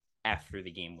after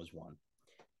the game was won.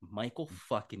 Michael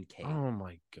fucking K. Oh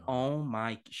my god. Oh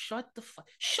my, shut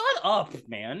up,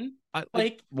 man.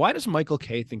 Why does Michael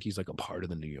K think he's like a part of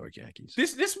the New York Yankees?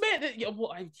 This man,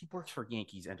 he works for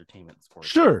Yankees Entertainment Sports.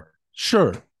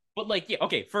 Sure. But like, yeah,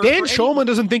 okay. Dan Shulman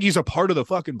doesn't think he's a part of the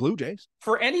fucking Blue Jays.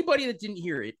 For anybody that didn't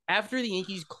hear it, after the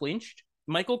Yankees clinched,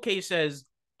 Michael K says,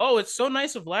 "Oh, it's so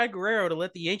nice of Vlad Guerrero to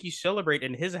let the Yankees celebrate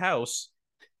in his house."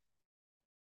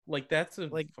 Like, that's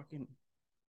fucking.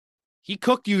 He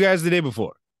cooked you guys the day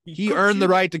before. He earned the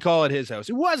right to call it his house.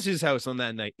 It was his house on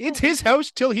that night. It's his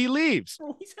house till he leaves.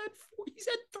 Bro, he's had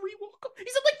 3 walk-ups.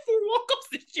 He's had like 4 walk-ups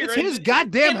this year. It's his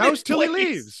goddamn house till he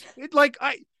leaves.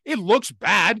 It looks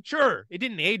bad. Sure, it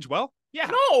didn't age well. Yeah,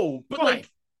 no, but fine.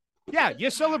 Yeah, you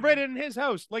celebrated in his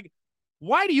house. Like,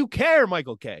 why do you care,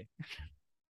 Michael K?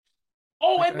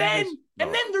 Oh, and then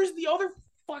there's the other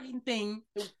fucking thing.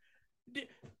 Did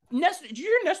you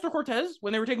hear Nestor Cortez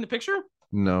when they were taking the picture?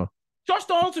 No. Josh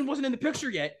Donaldson wasn't in the picture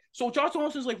yet. So Josh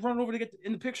Donaldson's like running over to get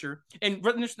in the picture. And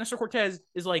Nestor Cortez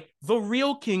is like the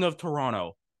real king of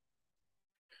Toronto.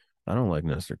 I don't like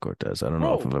Nestor Cortez. I don't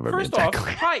know if I've ever been that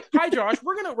clear. Hi, Josh.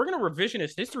 We're gonna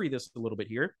revisionist history this a little bit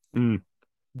here. You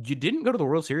didn't go to the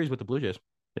World Series with the Blue Jays.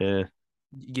 Yeah.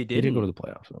 You didn't. He didn't go to the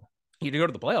playoffs, though. He didn't go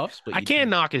to the playoffs. But I can't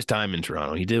knock his time in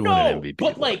Toronto. He did win an MVP.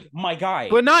 But like, my guy.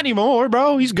 But not anymore,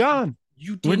 bro. He's gone.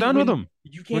 We're done with him.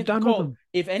 You can't call him.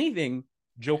 If anything,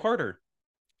 Joe Carter,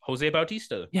 Jose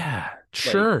Bautista. Yeah,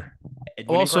 sure.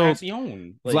 Also,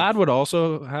 Vlad would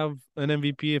also have an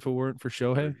MVP if it weren't for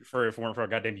Shohei. If it weren't for a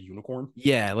goddamn unicorn.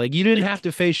 Yeah, like you didn't have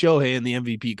to face Shohei in the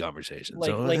MVP conversation.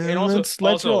 And also,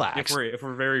 let's relax. If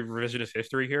we're very revisionist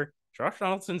history here, Josh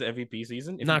Donaldson's MVP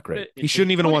season, not great. He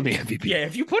shouldn't even have won the MVP. Yeah,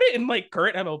 if you put it in like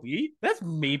current MLB, that's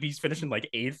maybe he's finishing like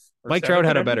 8th. Mike Trout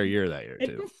had a better year that year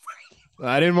too.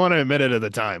 I didn't want to admit it at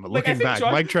the time, but looking back,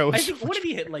 Mike Trout was. What did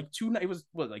he hit? Like it was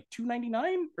like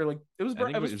 299 or like it was.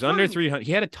 It was under 300.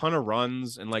 He had a ton of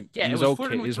runs and like he was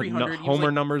okay. His homer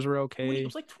numbers were okay. It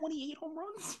was like 28 home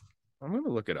runs. I'm gonna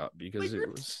look it up because it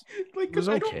was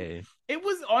okay. It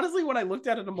was honestly when I looked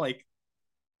at it, I'm like,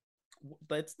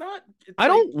 that's not. I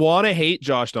don't want to hate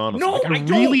Josh Donaldson. No, I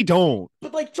really don't.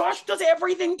 But like Josh does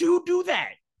everything to do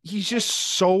that. He's just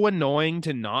so annoying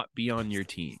to not be on your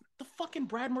team. The fucking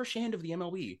Brad Marchand of the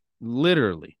MLB.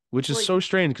 literally, which is Like, so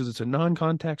strange because it's a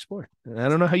non-contact sport. I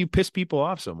don't know how you piss people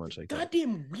off so much like that.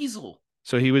 goddamn weasel.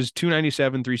 So he was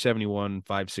 297, 371,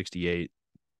 568,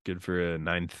 good for a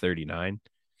 939.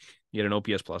 He had an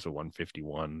OPS plus of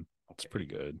 151. It's pretty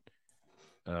good.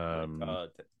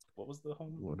 What was the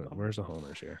home? Where's the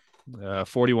homers here?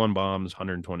 41 bombs,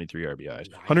 123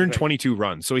 RBIs, Why 122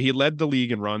 runs. So he led the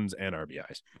league in runs and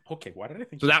RBIs. Okay, why did I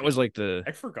think So that was like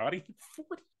I forgot he had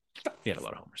 40. he had a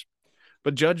lot of homers.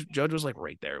 But Judge was like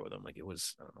right there with him. Like it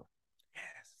was, I don't know. Yes.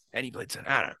 And he played center.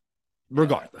 I don't know.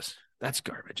 Regardless, that's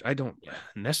garbage. I don't. Yeah.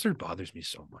 Nestor bothers me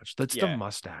so much. That's the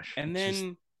mustache. And it's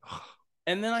then, just,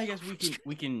 and then I guess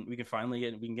we can finally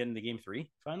get into game 3.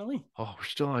 Finally. oh, we're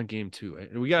still on game 2.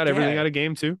 Right? We got everything out of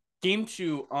game 2. Game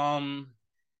 2.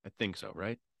 I think so,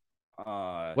 right?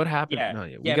 What happened? Yeah, No,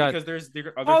 we got because there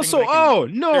are other also. things Oh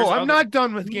no, I'm not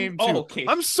done with game 2. Okay.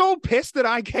 I'm so pissed at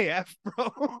IKF,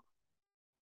 bro.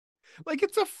 Like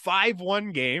it's a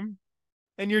 5-1 game.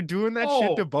 And you're doing that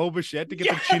shit to Bo Bichette to get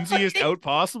the chintziest out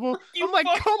possible. I'm like,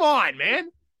 come on, man.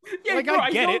 Yeah, like, bro,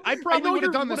 I get it. I probably would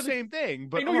have done the the same thing.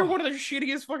 But I know you're one of the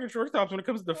shittiest fucking shortstops when it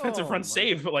comes to defensive run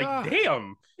save. But like,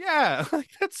 damn. Yeah, like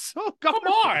that's so come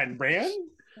on, man.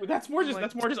 That's more just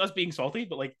us being salty.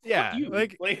 But like, yeah, fuck you.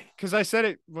 like because I said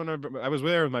it when I was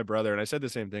there with my brother, and I said the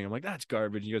same thing. I'm like, that's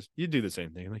garbage. He goes, you do the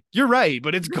same thing. I'm like, you're right,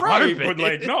 but it's garbage. Right, but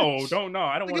like, no, don't know.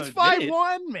 I don't want to. It's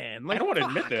 5-1, man. Like, I don't want to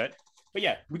admit that. But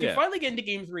yeah, we can finally get into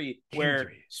game 3,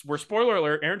 where spoiler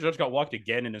alert, Aaron Judge got walked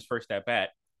again in his first at bat,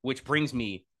 which brings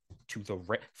me to the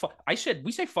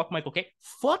we say fuck Michael K.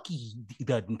 Fuck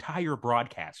the entire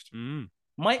broadcast.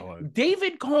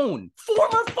 David Cone,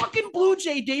 former fucking Blue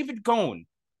Jay David Cone,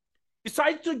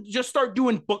 decides to just start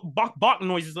doing bok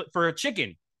noises for a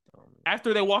chicken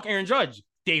after they walk Aaron Judge.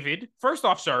 David, first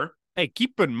off, sir. Hey,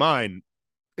 keep in mind,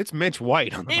 it's Mitch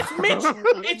White.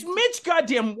 It's Mitch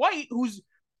goddamn White, who's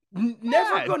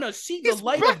never gonna see the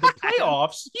light of the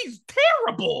playoffs. He's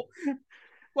terrible.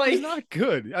 Like, he's not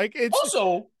good. Like, it's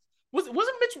also wasn't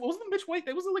Mitch White?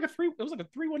 It was like a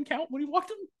 3-1 count when he walked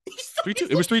him.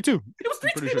 3-2. It was 3-2. It was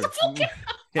 3-2. It was a full count.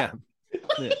 Yeah. It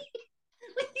was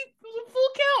a full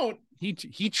count.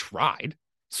 He tried.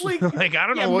 Like I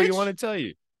don't know what you want to tell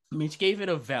you. Mitch gave it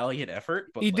a valiant effort.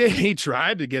 But he did. He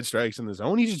tried to get strikes in the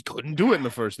zone. He just couldn't do it in the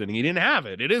first inning. He didn't have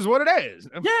it. It is what it is.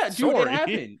 Dude, it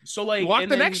happened. So like, walk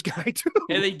the next guy too.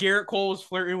 And then Garrett Cole was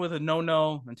flirting with a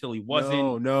no until he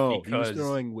wasn't. No, he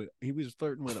was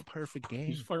flirting with a perfect game.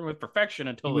 He was flirting with perfection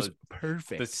until it was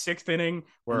perfect. The 6th inning,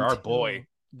 where our boy,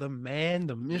 the man,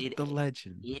 the myth, the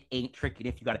legend. It ain't tricky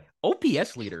if you got it.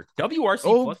 OPS leader, WRC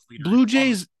plus leader, Blue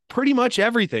Jays pretty much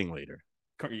everything leader.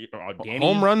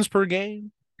 Home runs per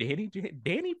game.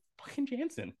 Danny fucking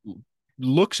Jansen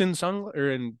looks in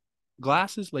in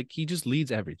glasses like he just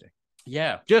leads everything.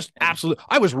 Yeah, just absolute.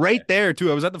 I was right there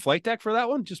too. I was at the flight deck for that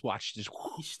one. Just watched.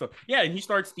 And he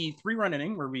starts the 3-run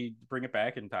inning where we bring it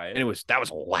back and tie it. And that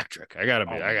was electric. I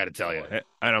gotta tell you.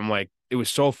 And I'm like, it was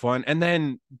so fun. And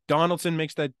then Donaldson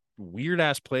makes that weird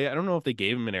ass play. I don't know if they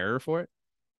gave him an error for it.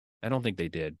 I don't think they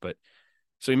did, but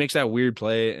so he makes that weird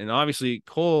play, and obviously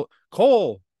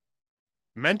Cole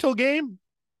mental game.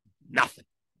 Nothing.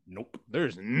 Nope.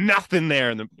 There's nothing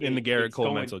there in the Garrett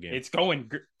Cole mental game. It's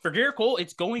going for Garrett Cole.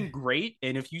 It's going great.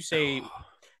 And if you say,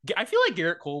 I feel like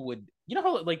Garrett Cole would, you know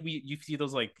how like you see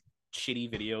those like shitty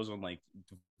videos on like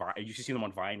you see them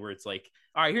on Vine where it's like,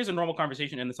 all right, here's a normal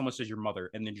conversation, and then someone says your mother,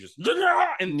 and then you just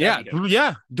and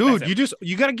dude,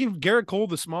 you got to give Garrett Cole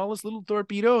the smallest little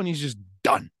torpedo, and he's just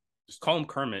done. Just call him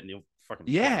Kermit, and he'll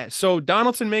fucking So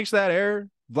Donaldson makes that error.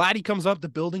 Vladdy comes up, the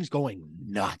building's going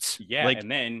nuts. Yeah, like,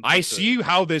 and then I see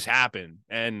how this happened,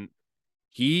 and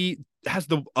he has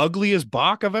the ugliest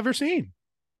balk I've ever seen.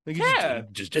 Like, he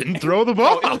just didn't throw the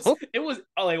ball. It was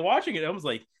like watching it. I was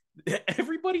like,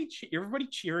 everybody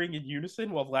cheering in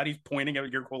unison while Vladdy's pointing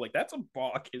at your goal. Like, that's a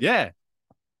balk. Yeah,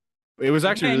 it was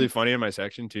actually really funny in my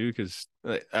section too, because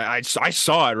I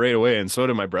saw it right away, and so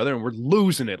did my brother, and we're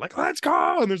losing it. Like, let's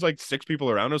go! And there's like 6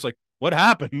 people around us. Like, what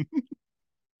happened?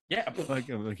 Yeah,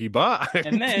 like he bought,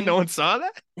 and then no one saw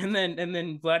that. And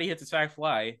then Vladdy hits a sac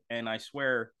fly, and I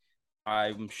swear,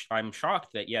 I'm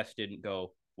shocked that Yes didn't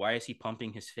go. Why is he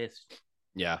pumping his fist?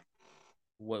 Yeah,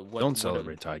 don't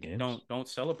celebrate tie games. Don't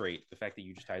celebrate the fact that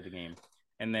you just tied the game.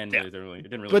 And then it didn't really.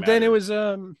 But matter. Then it was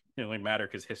didn't really matter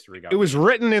because history got. It was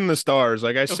written in the stars.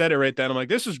 Like I said it right then. I'm like,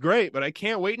 this is great, but I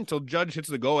can't wait until Judge hits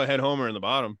the go-ahead homer in the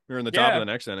bottom or in the top of the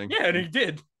next inning. Yeah, and he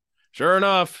did. Sure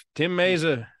enough, Tim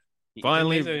Meza.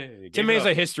 Finally, Tim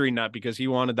Meza history nut because he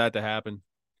wanted that to happen.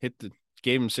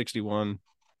 Gave him 61.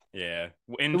 Yeah,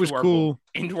 it was cool.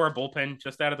 Into our bullpen,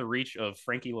 just out of the reach of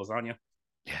Frankie Lasagna.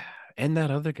 Yeah, and that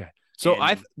other guy. So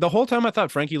the whole time I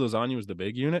thought Frankie Lasagna was the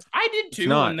big unit. I did too. It's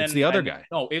not. And then it's the other guy.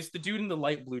 No, it's the dude in the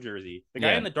light blue jersey. The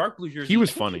guy in the dark blue jersey. He was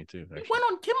funny too. He went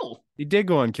on Kimmel. He did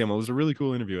go on Kimmel. It was a really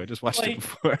cool interview. I just watched it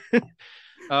before.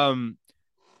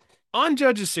 On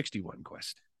Judge's 61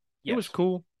 quest. Yes. It was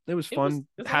cool. It was fun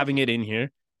having it in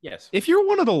here. Yes. If you're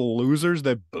one of the losers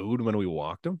that booed when we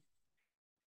walked him,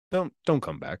 don't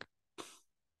come back.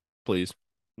 Please.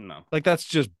 No. Like it's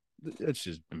just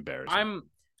embarrassing.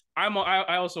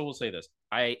 I also will say this.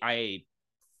 I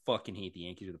fucking hate the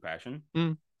Yankees with a passion.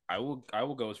 I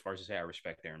will go as far as to say I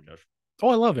respect Aaron Judge. Oh,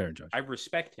 I love Aaron Judge. I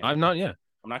respect him. I'm not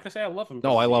gonna say I love him.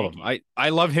 No, I love him. I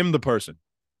love him, the person.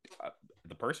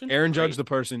 The person? Aaron Judge, the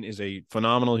person, is a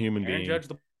phenomenal human being. Aaron Judge,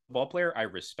 the ball player, I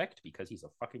respect because he's a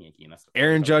fucking Yankee. And that's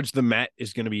Aaron Judge, the Met,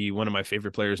 is going to be one of my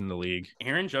favorite players in the league.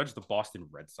 Aaron Judge, the Boston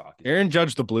Red Sox. Aaron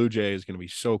Judge, the Blue Jay, is going to be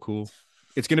so cool.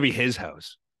 It's going to be his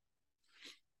house.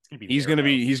 He's going to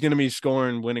be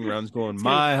scoring winning runs, going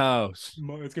my house. It's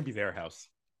going to be their house.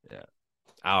 Yeah,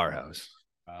 our house.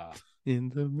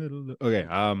 In the middle. Okay.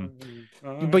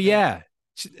 But yeah.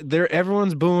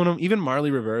 Everyone's booing him. Even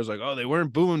Marley Rivera's like, oh, they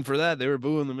weren't booing for that. They were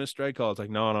booing the missed strike call. It's like,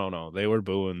 no. They were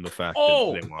booing the fact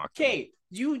that they walked. Okay.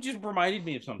 You just reminded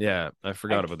me of something. Yeah, I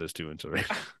forgot about this too. And sorry.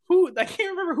 I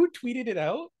can't remember who tweeted it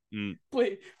out.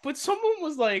 But someone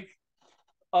was like,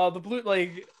 the blue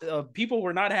people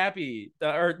were not happy,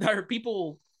 or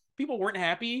people weren't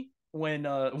happy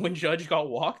when Judge got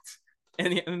walked,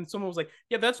 and someone was like,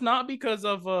 yeah, that's not because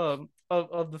of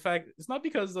the fact, it's not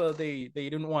because they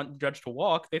didn't want Judge to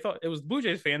walk. They thought it was Blue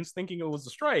Jays fans thinking it was the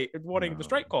strike, wanting the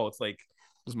strike call. It's like,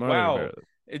 wow,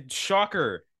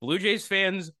 shocker. Blue Jays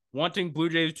fans wanting Blue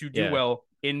Jays to do well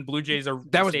in Blue Jays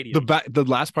stadium. The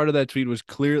last part of that tweet was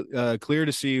clear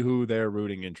to see who their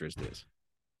rooting interest is.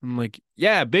 I'm like,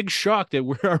 yeah, big shock that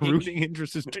our rooting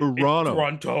interest is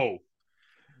Toronto.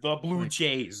 The Blue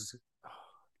Jays.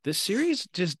 This series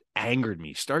just angered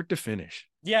me, start to finish.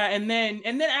 Yeah, and then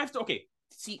after,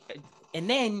 and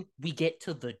then we get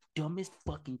to the dumbest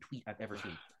fucking tweet I've ever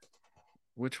seen.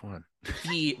 Which one?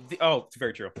 It's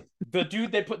very true. The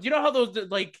dude that put, you know how those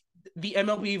the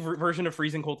MLB version of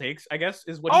freezing cold takes, I guess,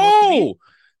 is what.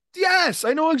 Yes,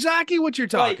 I know exactly what you're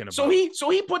talking about. So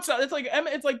he puts out, it's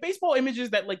like baseball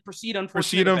images that precede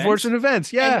unfortunate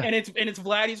events. Yeah, and it's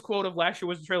Vladdy's quote of last year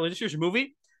was the trailer, this year's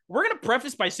movie. We're gonna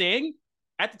preface by saying,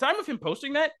 at the time of him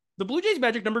posting that, the Blue Jays'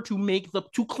 magic number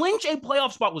to clinch a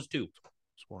playoff spot was 2.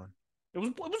 It's 1. It was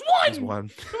 1. It was 1. It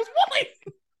was 1.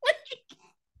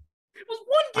 It was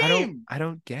 1 game. I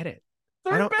don't get it.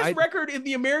 Third best record in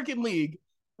the American League.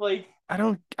 I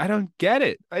don't get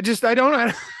it. I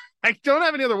don't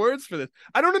have any other words for this.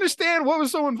 I don't understand what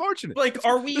was so unfortunate.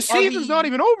 The season's not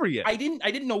even over yet. I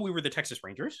didn't know we were the Texas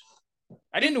Rangers.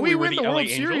 I didn't know we were win the LA World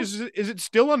Angels. Series. Is it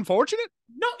still unfortunate?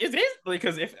 No, it is,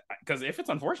 because if it's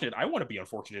unfortunate, I want to be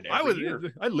unfortunate every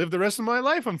year. I'd live the rest of my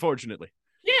life, unfortunately.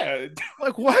 Yeah.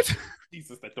 What?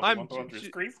 Jesus, that double is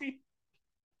crazy.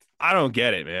 I don't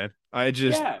get it, man. I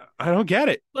don't get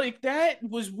it. That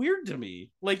was weird to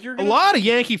me. A lot of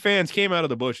Yankee fans came out of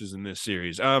the bushes in this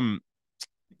series.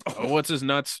 What's his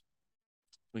nuts?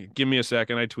 Give me a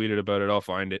second. I tweeted about it. I'll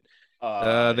find it.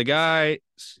 The guy,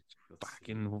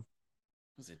 fucking,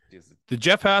 the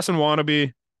Jeff Hassan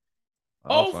wannabe.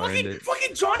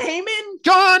 Fucking John Heyman.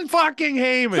 John fucking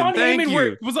Heyman. Thank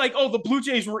you. Was like, the Blue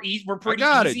Jays were pretty easy. I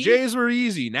got it. Jays were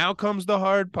easy. Now comes the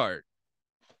hard part.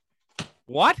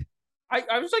 What?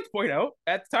 I was like to point out,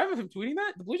 at the time of him tweeting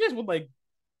that, the Blue Jays won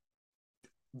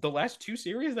the last 2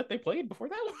 series that they played before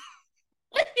that one.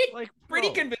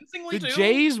 Pretty convincingly. The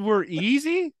Jays were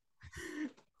easy.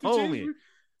 Homie.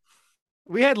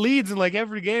 We had leads in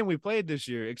every game we played this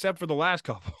year, except for the last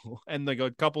couple and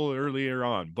a couple earlier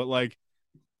on. But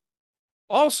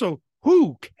also,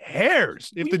 who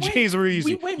cares if the Jays were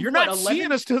easy? You're not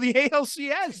seeing us till the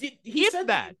ALCS. He said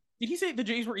that. Did he say the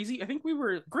Jays were easy? I think we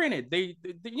were. Granted, the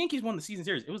Yankees won the season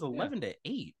series. It was 11-8.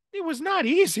 It was not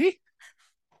easy.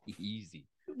 Easy.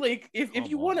 If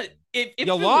you want to, if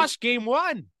you lost game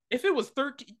 1. If it was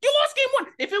 13, you lost game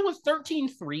 1. If it was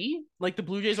 13-3, like the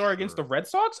Blue Jays are against the Red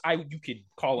Sox, you could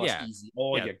call us easy.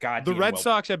 Oh, yeah, God. The Red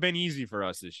Sox have been easy for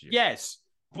us this year. Yes,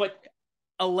 but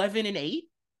 11-8.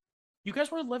 You guys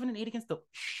were 11-8 against the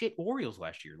shit Orioles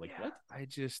last year. What? I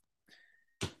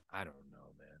don't know,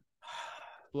 man.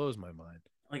 Blows my mind.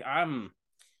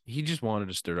 He just wanted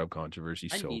to stir up controversy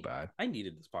bad. I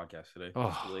needed this podcast today.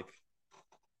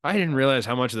 I didn't realize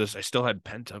how much of this I still had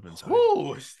pent up inside.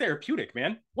 Ooh, it's therapeutic,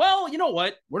 man. Well, you know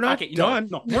what? We're not done.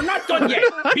 No, we're not done yet.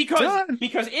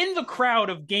 Because in the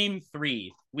crowd of Game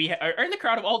 3, in the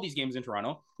crowd of all these games in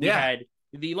Toronto, we had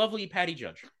the lovely Patty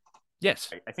Judge.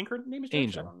 Yes, I think her name is Judge.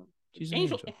 Angel. She's an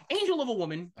angel, angel. angel of a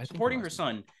woman I think supporting her her last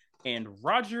name. son, and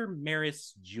Roger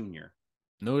Maris Jr.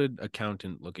 Noted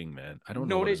accountant looking man. I don't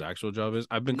know what his Noted, actual job is.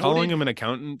 I've been calling noted, him an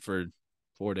accountant for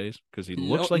 4 days because he no,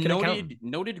 looks like an accountant.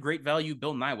 noted great value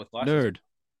Bill Nye with glasses. Nerd.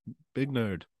 Big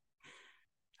nerd.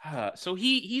 So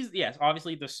he's yes,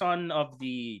 obviously the son of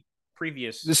the The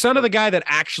previous, son of the guy that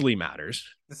actually matters.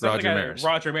 the son of the Roger guy Maris.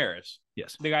 Roger Maris,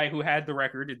 Yes. the guy who had the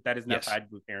record that is now Yes.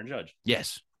 tied with Aaron Judge.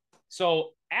 Yes.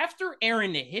 So after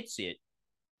Aaron hits it,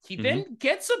 he then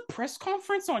gets a press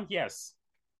conference on Yes,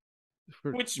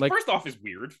 which like, first off is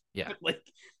weird. Yeah. Like,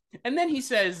 and then he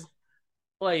says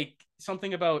like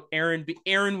something about Aaron.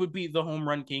 Aaron would be the home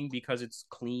run king because it's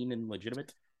clean and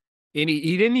legitimate. And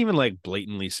he didn't even like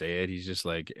blatantly say it. He's just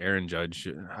like Aaron Judge.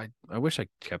 I wish I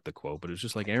kept the quote, but it was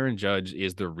just like Aaron Judge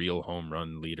is the real home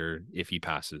run leader if he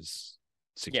passes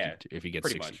 62, Yeah, if he gets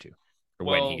pretty 62, much. or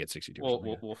when he gets 62.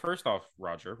 Well, first off,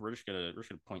 Roger, we're just gonna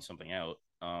point something out.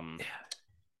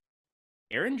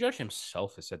 Aaron Judge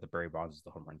himself has said that Barry Bonds is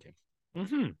the home run king.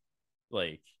 Mm-hmm.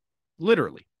 Like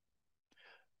literally.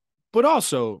 But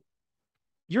also,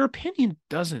 your opinion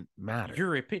doesn't matter.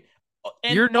 Your opinion.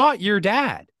 You're not your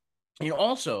dad. And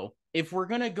also, if we're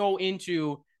gonna go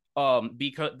into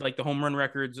because like the home run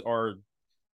records are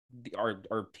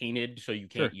tainted, so you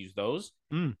can't use those.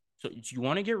 So do you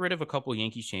want to get rid of a couple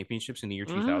Yankees championships in the year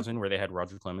 2000 where they had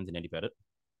Roger Clemens and Eddie Pettit?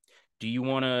 Do you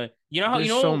want to? You know how There's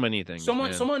so many things.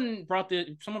 Someone brought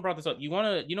this up. You want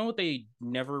to? You know what they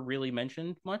never really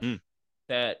mentioned much?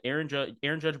 That Aaron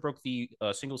Judge broke the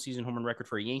single season home run record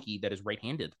for a Yankee that is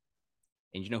right-handed.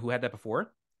 And you know who had that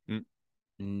before?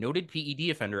 Noted PED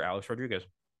offender Alex Rodriguez.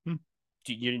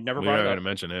 You never brought it up. To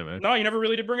mention him, man. No, you never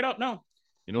really did bring it up. No.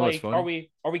 You know what's funny?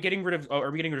 Are we getting rid of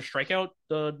strikeout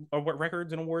what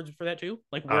records and awards for that too?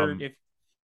 Like where if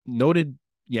noted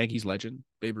Yankees legend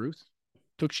Babe Ruth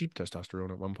took cheap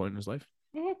testosterone at one point in his life.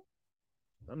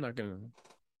 I'm not gonna.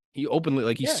 He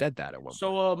openly said that at one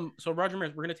point. So Roger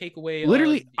Maris, we're gonna take away.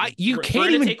 Literally, we're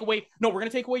gonna take away. No, we're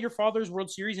gonna take away your father's World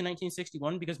Series in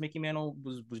 1961 because Mickey Mantle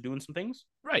was doing some things.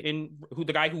 Right. In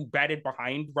the guy who batted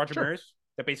behind Roger Maris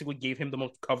that basically gave him the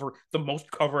most cover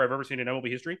I've ever seen in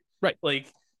MLB history. Right. Like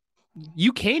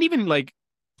you can't even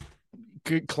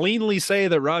cleanly say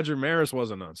that Roger Maris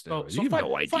wasn't on steroids. You have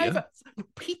no idea.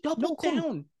 He doubled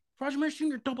down. Roger Maris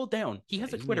Jr. doubled down. He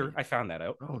has a Twitter. I found that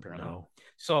out. Oh no.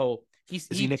 So is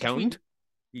he an accountant?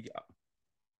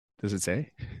 Does it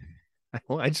say?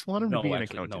 I just want him to be an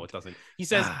accountant. No, it doesn't. He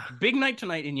says, big night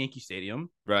tonight in Yankee Stadium.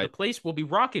 Right. The place will be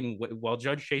rocking while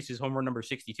Judge chases home run number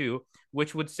 62,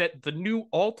 which would set the new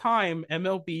all-time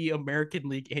MLB, American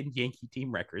League, and Yankee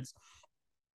team records.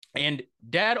 And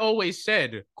Dad always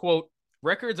said, quote,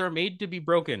 records are made to be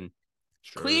broken.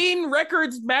 Sure. Clean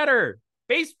records matter.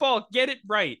 Baseball, get it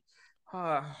right.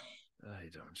 I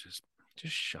don't just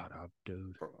shut up,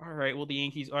 dude. All right. Well, the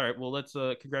Yankees. All right. Well, let's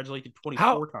congratulate the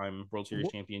 24-time World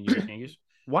Series champion U.S. Yankees.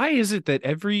 Why is it that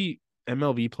every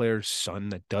MLB player's son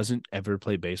that doesn't ever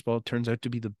play baseball turns out to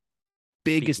be the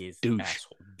biggest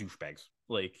douchebags?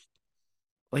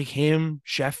 Like him,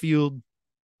 Sheffield.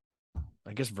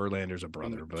 I guess Verlander's a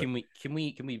brother, but can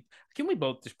we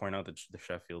both just point out that the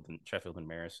Sheffield and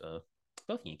Maris,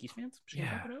 both Yankees fans?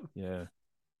 Yeah.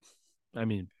 I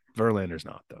mean, Verlander's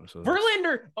not though. So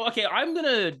Verlander. Okay, I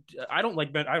don't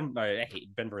like Ben. I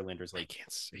hate Ben Verlander's. Like,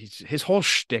 his whole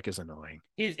shtick is annoying.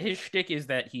 His shtick is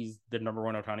that he's the number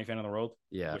one Ohtani fan in the world.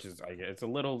 Yeah, which is it's a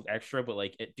little extra, but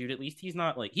dude, at least he's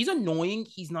not he's annoying.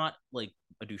 He's not like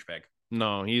a douchebag.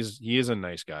 No, he is a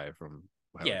nice guy from.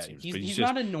 It seems. He's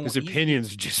not annoying. His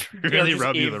opinions just really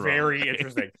rub you the wrong way. Very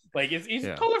interesting. He's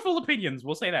colorful opinions.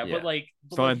 We'll say that, but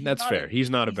fine. That's fair. He's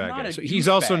not a bad guy. So he's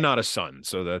also not a son.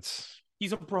 So that's.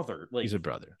 He's a brother. He's a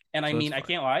brother. And I mean, I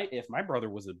can't lie. If my brother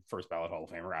was a first ballot Hall of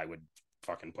Famer, I would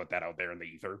fucking put that out there in the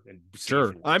ether. And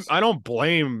sure. I don't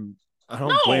blame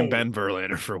Ben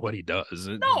Verlander for what he does.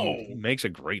 He makes a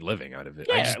great living out of it.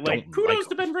 Yeah, kudos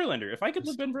to Ben Verlander. If I could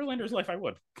live Ben Verlander's life, I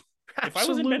would. Absolutely. If I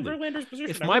was in Ben Verlander's position,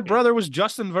 if my brother was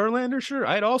Justin Verlander, sure,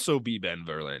 I'd also be Ben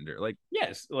Verlander.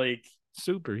 Yes,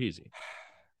 super easy.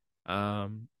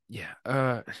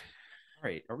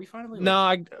 Right. Are we finally? No,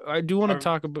 I do want to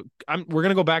talk about. We're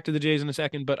gonna go back to the Jays in a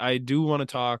second, but I do want to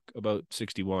talk about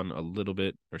 61 a little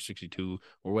bit, or 62,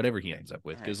 or whatever he ends up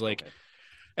with, because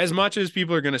as much as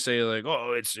people are gonna say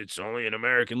oh, it's only an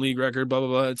American League record, blah blah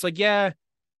blah. It's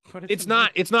but it's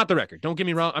not the record. Don't get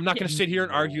me wrong. I'm not gonna sit here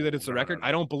and argue that it's the record.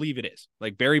 I don't believe it is.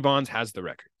 Barry Bonds has the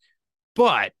record,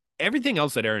 but everything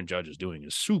else that Aaron Judge is doing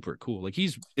is super cool.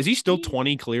 Is he still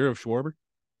 20 clear of Schwarber?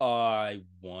 I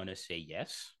want to say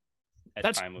yes.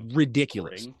 That's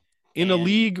ridiculous. In a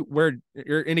league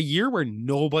in a year where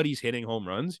nobody's hitting home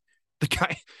runs,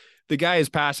 The guy is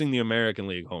passing the American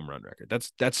League home run record.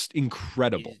 That's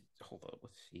incredible. Hold up,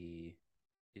 let's see.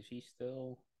 Is he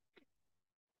still?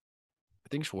 I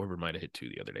think Schwarber might have hit 2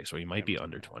 the other day, so he might be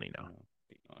under 20 now. No,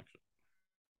 actually,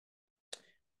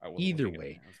 Either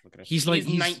way, he's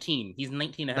 19. He's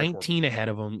 19 ahead. 19 ahead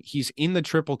of him. He's in the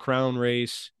Triple Crown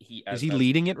race. Is he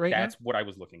leading it right now? That's what I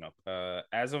was looking up.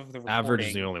 As of the recording, average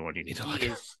is the only one you need to look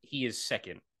at. He is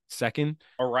second. Second?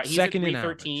 He's second at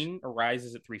 313. Arise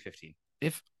is at 315.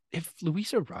 If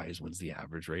Luis Arraez wins the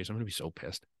average race, I'm gonna be so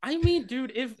pissed. I mean,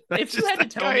 dude, if you had to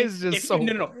tell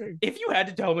me, if you had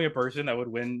to tell me a person that would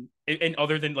win, and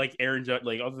other than like Aaron Judge,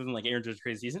 Aaron Judge's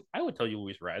crazy season, I would tell you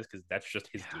Luis Arraez because that's just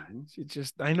his game.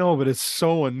 I know, but it's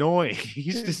so annoying.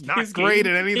 He's just not great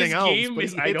at anything else. But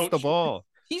he hits the ball.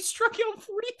 He struck out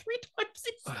 43 times.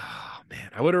 Oh man,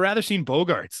 I would have rather seen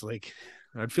Bogarts. Like,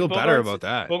 I'd feel better about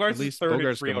that. Bogarts at least third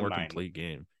Bogarts got a more 309. complete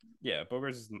game. Yeah,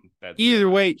 Bogarts is bad. Either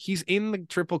way, he's in the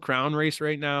Triple Crown race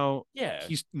right now. Yeah.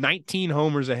 He's 19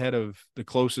 homers ahead of the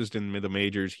closest in the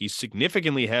majors. He's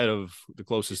significantly ahead of the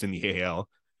closest in the AL.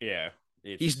 Yeah.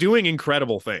 He's doing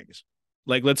incredible things.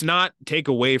 Like, let's not take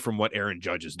away from what Aaron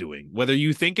Judge is doing. Whether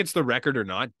you think it's the record or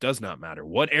not does not matter.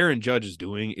 What Aaron Judge is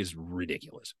doing is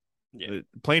ridiculous. Yeah.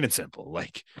 Plain and simple.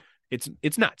 Like, it's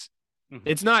nuts. Mm-hmm.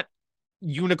 It's not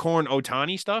unicorn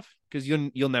Otani stuff because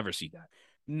you'll never see that.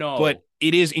 No, but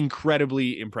it is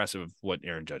incredibly impressive what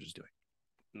Aaron Judge is doing.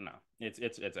 No, it's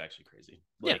actually crazy.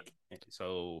 Like,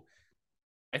 so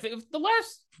I think the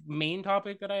last main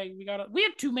topic that we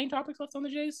have 2 main topics left on the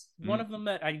Jays. One of them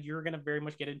that you're gonna very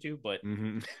much get into, but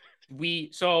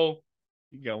great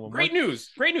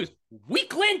news. We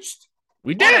clinched.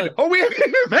 We did. We haven't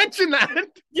even mentioned that.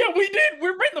 Yeah, we did.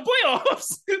 We're in the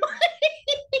playoffs.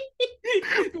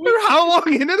 We're how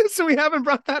long into this and we haven't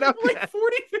brought that up like yet?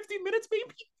 40, 50 minutes,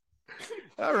 maybe.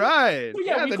 All right.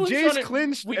 Yeah, the Jays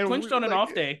clinched. We clinched on an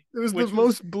off day. It was the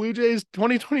most Blue Jays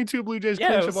 2022 Blue Jays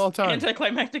clinch of all time.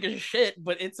 Anticlimactic as shit,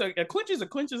 but it's a clinch is a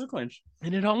clinch is a clinch.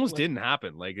 And it almost didn't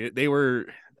happen. Like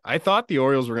I thought the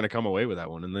Orioles were going to come away with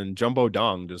that one, and then Jumbo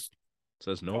Dong just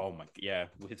says no. Oh my, yeah,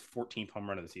 with his 14th home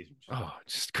run of the season. Oh,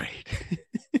 just great.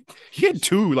 He had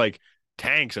 2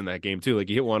 tanks in that game too. Like,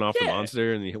 he hit one off the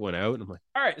monster and he hit one out. And I'm like,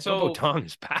 all right, so Jumbo Dong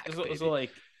is back. So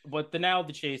but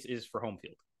the chase is for home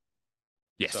field.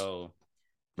 Yes. So,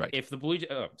 right. If the Blue Jays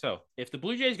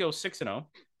go 6-0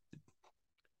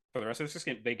 for the rest of the 6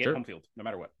 games, they get home field no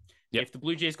matter what. Yep. If the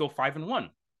Blue Jays go 5-1,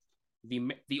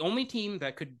 the only team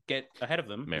that could get ahead of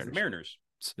them is the Mariners.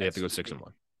 They have to go 6-1.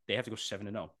 They have to go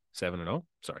 7-0. 7-0.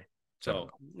 Sorry. 7-0.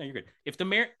 No, you're good. If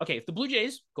the Blue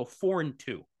Jays go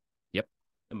 4-2, yep,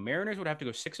 the Mariners would have to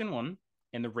go 6-1,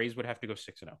 and the Rays would have to go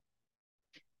 6-0.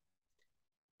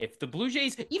 If the Blue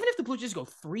Jays go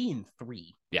 3-3,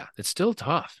 yeah, it's still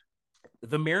tough.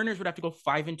 The Mariners would have to go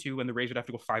 5-2, and the Rays would have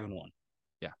to go 5-1.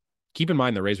 Yeah. Keep in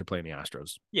mind the Rays are playing the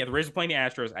Astros. Yeah, the Rays are playing the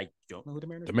Astros. I don't know who the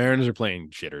Mariners. The Mariners are playing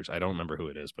shitters. I don't remember who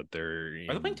it is, but are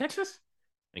they playing Texas?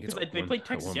 I think it's they played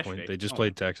Texas yesterday. They just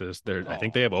played Texas. I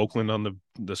think they have Oakland on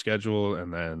the schedule,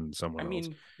 and then someone else.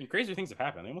 I mean, crazier things have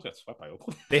happened. They almost got swept by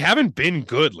Oakland. They haven't been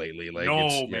good lately. Like,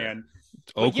 man.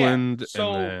 It's Oakland,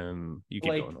 and then you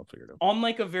keep going. I'll figure it out. On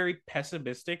a very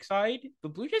pessimistic side, the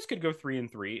Blue Jays could go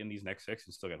 3-3 in these next 6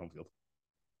 and still get home field.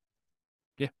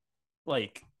 Yeah.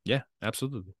 Yeah,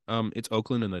 absolutely. It's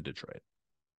Oakland and then Detroit.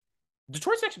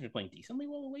 Detroit's actually been playing decently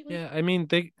well lately. Yeah, I mean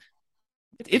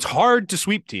it's hard to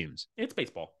sweep teams. It's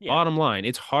baseball. Yeah. Bottom line,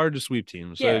 it's hard to sweep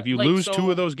teams. So if you lose 2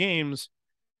 of those games,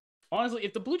 honestly,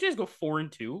 if the Blue Jays go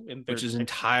 4-2, which is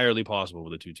entirely possible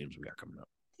with the 2 teams we got coming up.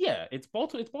 Yeah, it's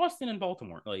Boston and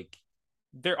Baltimore. Like,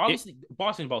 they're obviously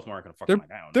Boston and Baltimore aren't going to fuck them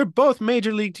down. They're both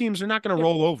major league teams. They're not going to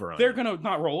roll over. They're going to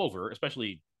not roll over,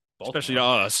 especially to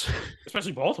us,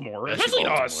 especially Baltimore, especially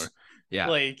to us. Yeah,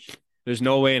 like, there's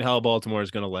no way in hell Baltimore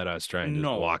is going to let us try and just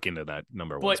walk into that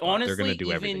number 1 spot. Honestly, they're going to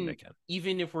do everything they can.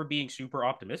 Even if we're being super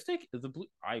optimistic, if the Blue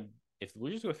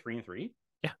Jays go 3-3,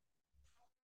 yeah,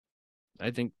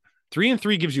 I think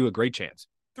 3-3 gives you a great chance.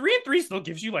 3-3 still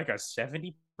gives you like a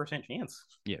 70% chance.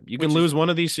 Yeah, you can lose one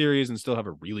of these series and still have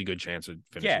a really good chance of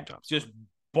finishing top. Just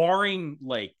barring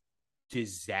like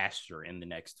disaster in the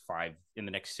next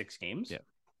 6 games. Yeah,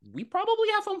 we probably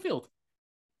have home field.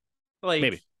 Like,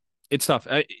 maybe. It's tough.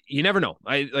 You never know.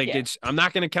 I'm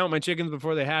not going to count my chickens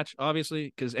before they hatch,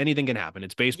 obviously, because anything can happen.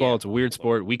 It's baseball. Yeah. It's a weird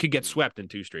sport. We could get swept in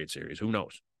 2 straight series. Who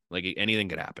knows? Like, anything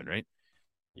could happen, right?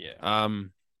 Yeah.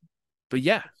 But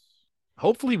yeah,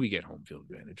 hopefully we get home field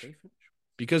advantage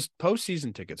because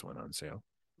postseason tickets went on sale.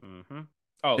 Mm-hmm.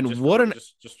 Oh, and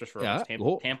just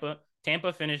for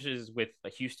Tampa finishes with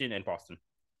Houston and Boston.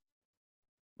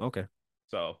 Okay.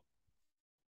 So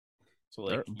So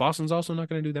like Boston's also not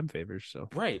going to do them favors. So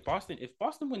right, Boston. If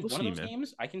Boston wins we'll one of see, those man.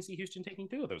 games, I can see Houston taking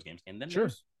 2 of those games, and then Sure.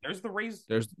 there's the Rays.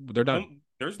 They're done.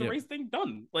 There's the Yeah. Rays thing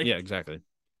done. Like Yeah, exactly.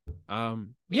 yeah,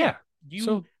 Yeah. you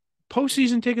So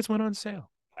postseason tickets went on sale.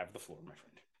 have the floor, my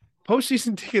friend.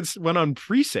 Postseason tickets went on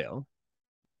pre-sale.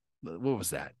 What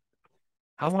was that?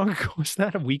 How long ago was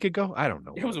that? A week ago? I don't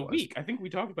know. It was a week. I think we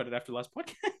talked about it after last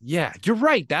podcast. Yeah, you're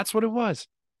right. That's what it was.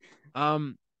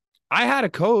 I had a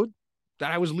code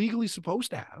that I was legally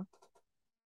supposed to have,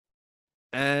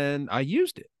 and I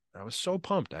used it. I was so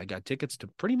pumped. I got tickets to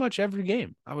pretty much every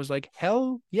game. I was like,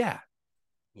 hell yeah.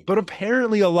 But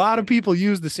apparently a lot of people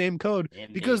use the same code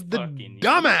because the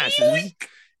dumbasses,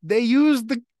 they use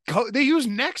the code. They use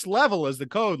next level as the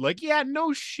code. Like, yeah,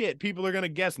 no shit. People are going to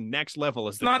guess next level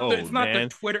as the code, It's not man. the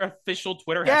Twitter official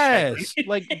Twitter Yes, hashtag.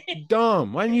 like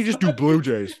dumb. Why don't you just do Blue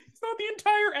Jays? It's not the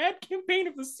entire ad campaign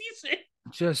of the season.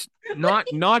 Just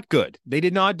not good. They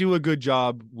did not do a good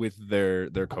job with their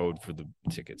code for the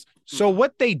tickets. So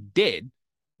what they did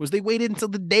was they waited until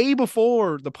the day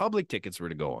before the public tickets were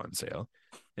to go on sale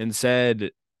and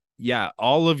said, yeah,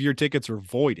 all of your tickets are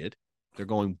voided. They're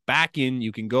going back in.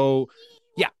 You can go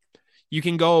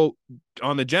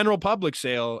on the general public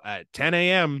sale at 10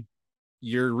 a.m.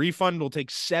 Your refund will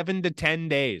take 7 to 10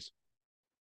 days.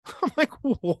 I'm like,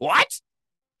 what?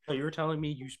 So you were telling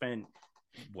me you spent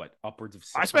what, upwards of $600?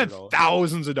 I spent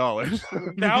thousands of dollars.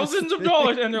 Thousands of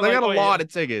dollars, and they got a lot of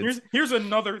tickets. Here's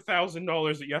another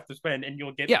 $1,000 that you have to spend, and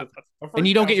you'll get and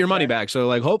you don't get your money back. So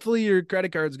like, hopefully your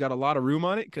credit card's got a lot of room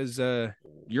on it because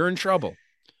you're in trouble.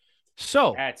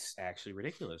 So that's actually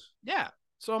ridiculous. Yeah.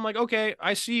 So I'm like, okay,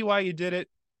 I see why you did it.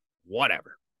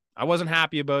 Whatever. I wasn't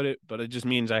happy about it, but it just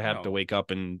means I have to wake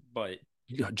up and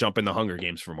jump in the Hunger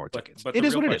Games for more tickets. But it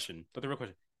is what it is. But the real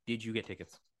question: did you get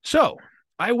tickets? So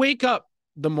I wake up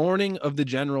the morning of the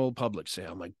general public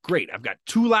sale. I'm like, great. I've got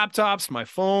 2 laptops, my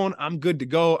phone. I'm good to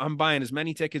go. I'm buying as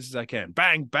many tickets as I can.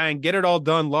 Bang, bang, get it all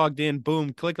done, logged in,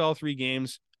 boom, click all 3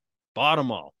 games, bought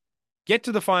them all. Get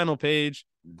to the final page,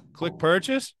 click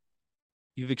purchase.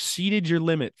 You've exceeded your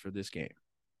limit for this game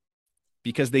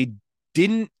because they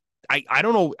didn't. I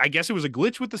don't know. I guess it was a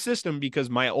glitch with the system because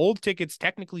my old tickets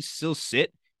technically still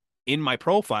sit in my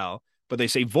profile, but they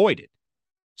say voided.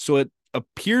 So it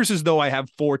appears as though I have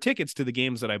 4 tickets to the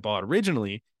games that I bought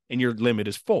originally, and your limit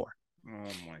is 4. Oh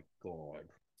my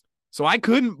God. So I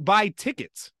couldn't buy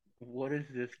tickets. What is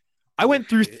this? I went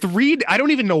through 3. I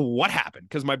don't even know what happened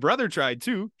because my brother tried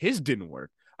too. His didn't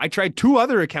work. I tried 2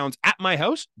 other accounts at my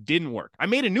house. Didn't work. I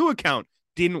made a new account.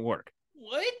 Didn't work.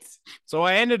 What? So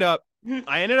I ended up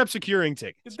securing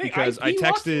tickets because I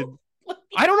texted.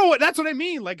 I don't know what. That's what I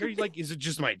mean. Like, are you like? Is it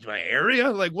just my area?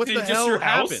 Like, what the hell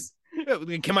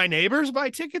happened? Can my neighbors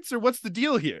buy tickets or what's the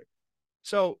deal here?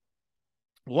 So,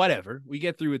 whatever. We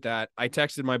get through with that. I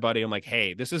texted my buddy. I'm like,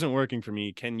 hey, this isn't working for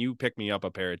me. Can you pick me up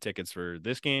a pair of tickets for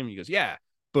this game? He goes, yeah.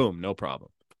 Boom, no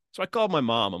problem. So I called my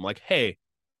mom. I'm like, hey,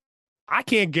 I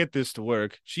can't get this to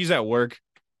work. She's at work.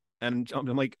 And I'm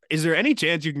like, is there any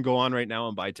chance you can go on right now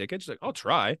and buy tickets? She's like, I'll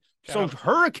try. So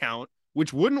her account,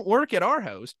 which wouldn't work at our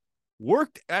house,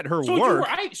 worked at her work.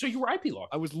 So you were IP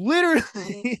logged. I was literally.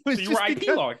 So you were IP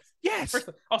logged. Yes.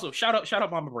 Also, shout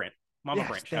out Mama Brand.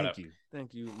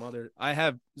 Thank you, mother. I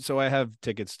have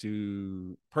tickets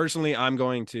to. Personally, I'm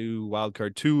going to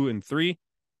Wildcard 2 and 3.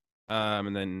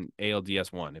 And then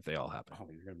ALDS 1 if they all happen.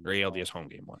 Or ALDS home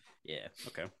game 1. Yeah.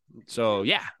 Okay. So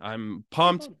yeah, I'm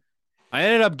pumped. I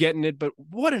ended up getting it, but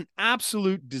what an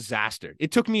absolute disaster.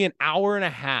 It took me an hour and a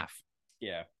half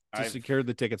to secure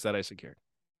the tickets that I secured.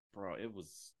 Bro, it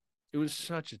was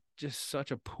such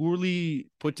a poorly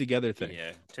put together thing.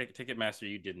 Yeah, Ticketmaster,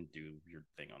 you didn't do your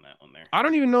thing on that one there. I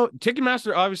don't even know.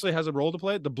 Ticketmaster obviously has a role to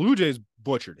play. The Blue Jays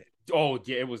butchered it. Oh,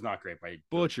 yeah, it was not great by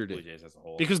Blue Jays as a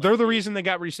whole. Because they're the reason they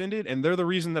got rescinded, and they're the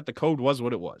reason that the code was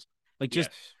what it was. Like, just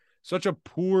such a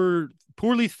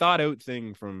poorly thought out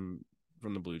thing from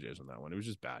the Blue Jays on that one. It was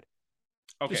just bad.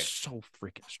 Okay. Just so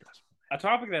freaking stressful. A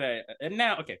topic that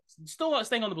still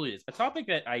staying on the Blue Jays. A topic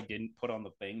that I didn't put on the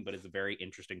thing, but is a very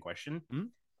interesting question.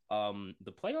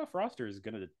 The playoff roster is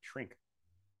going to shrink.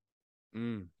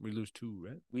 We lose 2,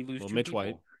 right? We lose 2 Mitch people.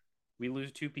 White. We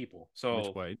lose 2 people. So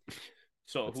Mitch White.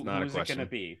 So who is it going to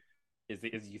be? Is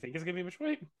you think it's going to be Mitch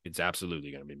White? It's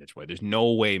absolutely going to be Mitch White. There's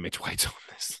no way Mitch White's on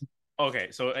this. Okay,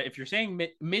 so if you're saying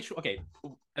Mitch, okay,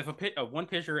 if a 1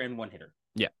 pitcher and 1 hitter,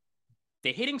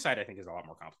 the hitting side I think is a lot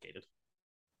more complicated.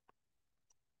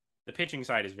 The pitching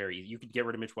side is very easy. You could get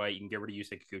rid of Mitch White, you can get rid of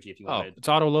Yusei Kikuchi if you wanted. It's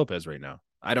Otto Lopez right now.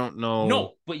 I don't know.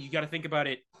 No, but you got to think about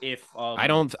it. If I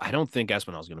don't think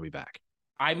Espinal's going to be back.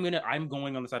 I'm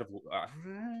going on the side of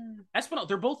Espinal.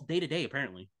 They're both day to day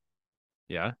apparently.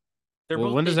 Yeah. They're Well,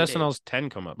 both when does day-to-day. Espinal's 10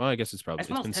 come up? Well, I guess it's Espinal's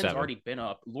been 10's 7. already been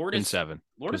up. Been 7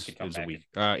 Lourdes because could it come was a back. week.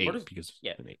 8 Lourdes, because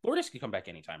yeah, 8. Lourdes could come back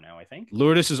anytime now, I think.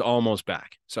 Lourdes is almost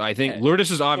back. So I think Yeah.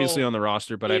 Lourdes is obviously So on the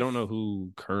roster, but I if don't know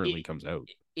who currently if comes out.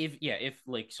 if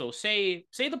like so say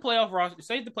the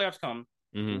playoffs come,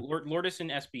 Mm-hmm. Lourdes and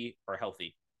SB are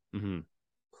healthy. Mm-hmm.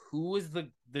 Who is the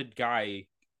guy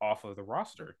off of the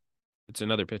roster? It's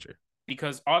another pitcher.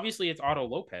 Because obviously it's Otto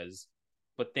Lopez,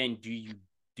 but then do you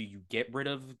get rid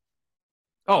of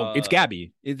Oh, it's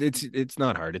Gabby. It's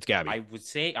not hard. It's Gabby. I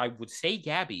would say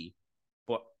Gabby,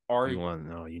 but are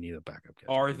No, you need a backup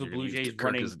catcher. are the Blue Jays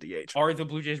running DH. are the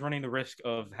Blue Jays running the risk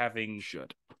of having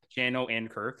Should. Jano and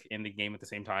Kirk in the game at the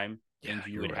same time? Yeah, and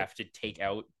you you're would right. have to take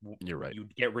out. You're right.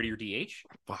 You'd get rid of your DH.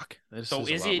 Fuck. This So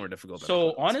is a lot more difficult.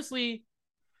 So honestly,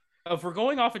 if we're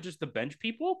going off of just the bench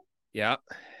people, yeah,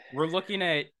 we're looking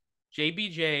at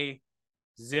JBJ,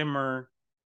 Zimmer,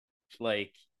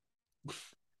 like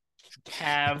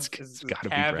Cav.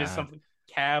 Cav is something.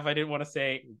 Cav, I didn't want to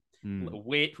say.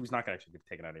 Witt, who's not gonna actually get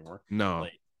taken out anymore. No.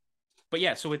 But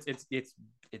yeah, so it's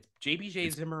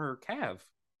JBJ, Zimmer, or Cav.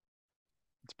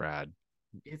 It's Brad.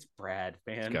 It's Brad,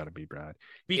 man. It's got to be Brad.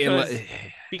 Because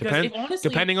honestly,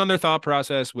 depending on their thought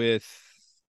process with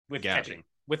catching,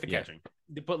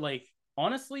 but like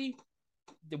honestly,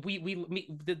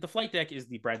 the flight deck is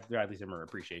the Bradley Zimmer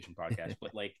appreciation podcast.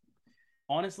 But like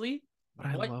honestly,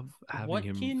 I love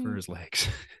having him for his legs.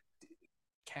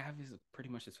 Cav is pretty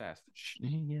much as fast.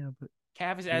 Yeah, but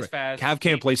Cav is as fast. Cav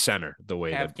can't play center the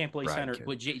way Cav can't play center. Can.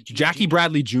 But Jackie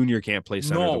Bradley Jr. can't play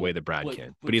center the way that Brad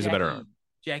can. But he's a better arm.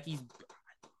 Jackie's.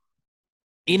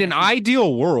 In an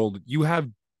ideal world, you have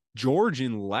George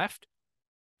in left,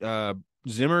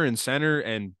 Zimmer in center,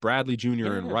 and Bradley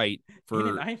Jr. in right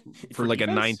for like defense? A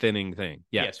 9th inning thing.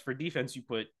 Yeah. Yes, for defense you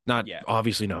put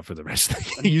obviously not for the rest of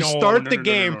the game. You start the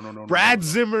game, Brad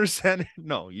Zimmer center.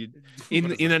 No, you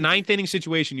in a 9th inning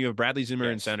situation, you have Bradley Zimmer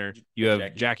in center, you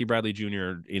have Jackie Bradley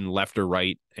Jr. in left or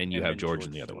right, and you have George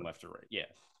in the other one. Left or right. Yeah.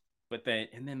 But then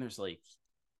there's like,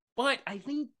 but I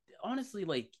think honestly,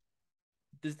 like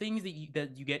the things that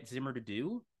you get Zimmer to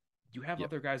do, you have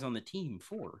other guys on the team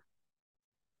for.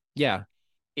 Yeah.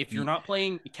 If you're not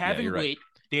playing Cav and Witt,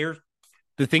 they're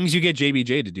the things you get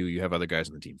JBJ to do, you have other guys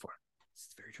on the team for.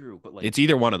 It's very true, but like it's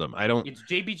either one of them. It's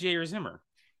JBJ or Zimmer.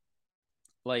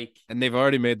 Like, and they've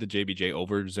already made the JBJ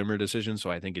over Zimmer decision, so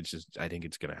I think it's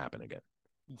going to happen again.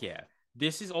 Yeah.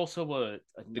 This is also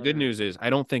the good news is I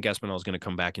don't think Espinal is going to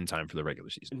come back in time for the regular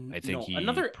season. I think he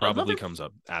probably comes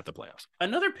up at the playoffs.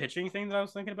 Another pitching thing that I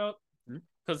was thinking about,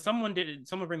 because someone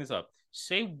bring this up.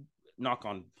 Say, knock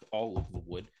on all of the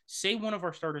wood. Say one of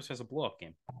our starters has a blow-up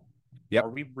game. Yep. Are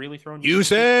we really throwing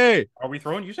Yusei? Are we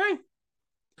throwing Yusei?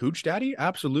 Cooch Daddy?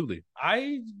 Absolutely.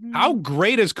 How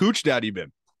great has Cooch Daddy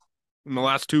been in the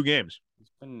last 2 games?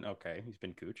 He's been okay. He's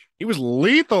been Cooch. He was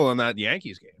lethal in that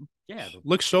Yankees game. Yeah.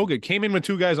 Looks so good. Came in with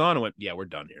 2 guys on and went, yeah, we're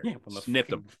done here. Yeah,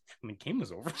 snipped him. When the game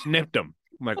was over. Snipped him.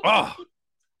 I'm like, oh.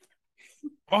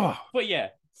 But yeah.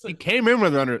 So, he came in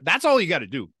with runner. That's all you got to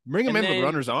do. Bring him in with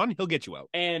runners on. He'll get you out.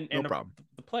 And no problem.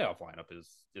 The playoff lineup is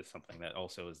something that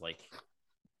also is like,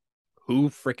 who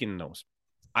freaking knows?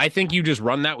 I think you just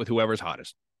run that with whoever's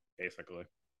hottest. Basically.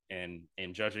 And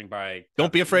judging by,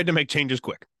 don't be afraid to make changes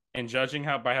quick. And judging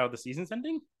by how the season's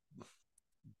ending,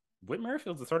 Whit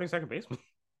Merrifield's the starting second baseman.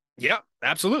 Yeah,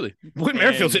 absolutely. Whit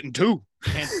Merrifield's hitting 2.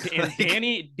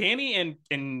 And Danny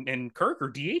and Kirk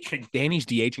are DHing. Danny's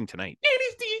DHing tonight.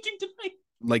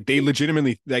 Like they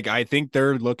legitimately, like I think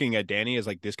they're looking at Danny as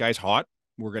like, this guy's hot.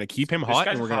 We're gonna keep him hot,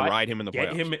 and we're gonna ride him in the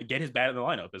playoffs. Get his bat in the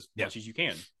lineup as much as you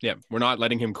can. Yeah, we're not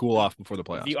letting him cool off before the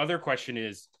playoffs. The other question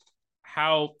is,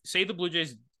 say the Blue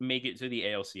Jays make it to the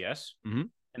ALCS, and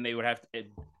they would have to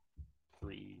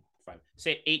 3, 5,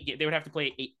 say 8. They would have to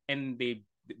play 8, and they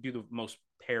do the most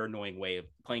annoying way of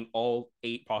playing all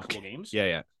 8 possible games.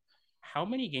 Yeah. How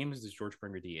many games does George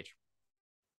Springer DH?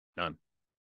 None.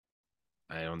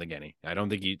 I don't think any. I don't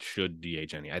think he should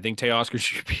DH any. I think Teoscar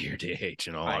should be your DH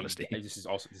in all honesty. This is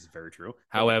very true.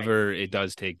 However, it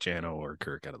does take Jano or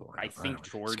Kirk out of the lineup. I think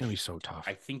George. It's gonna be so tough.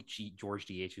 I think George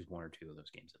DH is 1 or 2 of those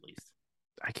games at least.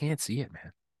 I can't see it,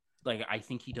 man. Like I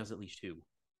think he does at least 2.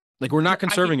 Like we're not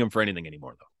conserving him for anything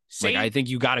anymore, though. I think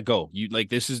you got to go.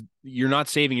 You're not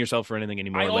saving yourself for anything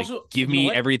anymore. Give me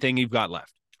everything you've got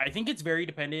left. I think it's very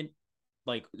dependent.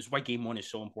 Like, this is why game 1 is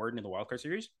so important in the wildcard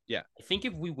series. Yeah. I think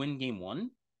if we win game 1,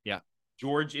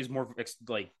 George is more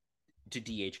like to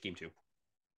DH game 2.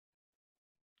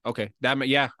 Okay.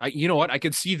 You know what? I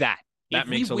could see that. That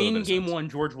makes a little bit of sense. If we win game 1,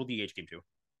 George will DH game 2. You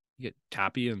get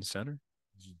Tapia in center?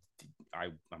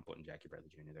 I'm putting Jackie Bradley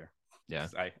Jr. there. Yeah.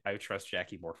 I trust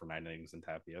Jackie more for 9 innings than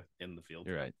Tapia in the field.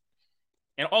 You're right.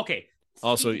 And okay,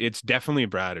 Also, it's definitely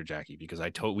Brad or Jackie because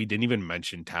we didn't even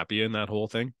mention Tapia in that whole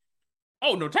thing.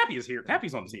 Oh no, Tappy's here.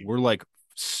 Tappy's on the team. We're like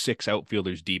 6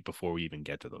 outfielders deep before we even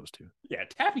get to those two. Yeah,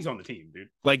 Tappy's on the team, dude.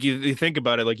 Like you think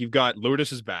about it, like you've got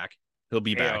Lourdes is back. He'll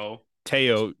be back. Teo,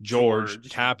 Teo, George,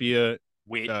 Tapia,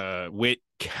 Witt,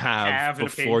 Cav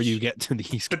before you get to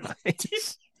these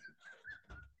guys.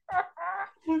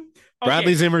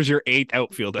 Bradley Zimmer's your 8th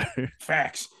outfielder.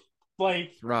 Facts.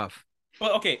 Like rough.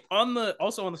 But okay, on the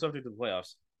subject of the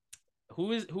playoffs,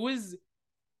 who is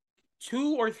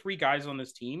 2 or 3 guys on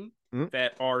this team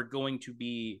that are going to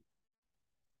be?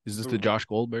 Is this the Josh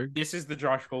Goldberg? This is the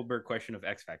Josh Goldberg question of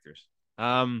X factors.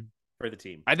 For the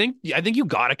team, I think you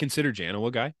got to consider Jano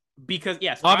a guy because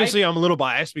yes, obviously I'm a little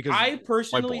biased because I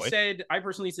personally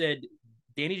said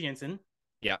Danny Jansen,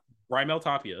 yeah, Raimel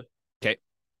Tapia, okay,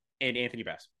 and Anthony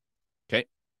Bass, okay.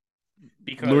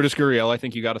 Because Lourdes Gurriel, I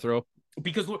think you got to throw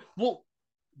because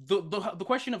the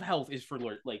question of health is for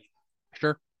like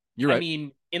sure you're right. I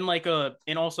mean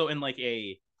also in like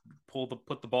a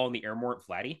put the ball in the air more at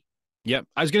Vladdy. Yep,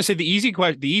 I was gonna say the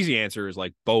easy answer is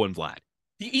like Bo and Vlad.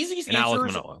 The easiest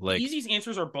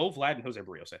answers are Bo, Vlad, and Jose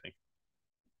Barrios, I think.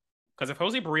 Because if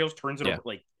Jose Barrios turns it over,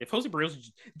 like if Jose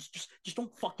Barrios just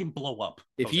don't fucking blow up.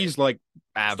 If he's like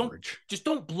average, just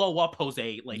don't blow up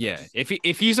Jose. Like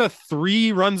if he's a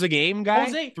 3 runs a game guy,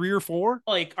 Jose, 3 or 4.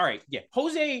 Like all right, yeah,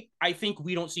 Jose. I think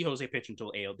we don't see Jose pitch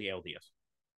until the ALDS.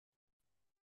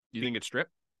 You think it's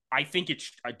stripped? I think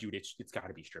it's it's got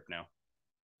to be stripped now.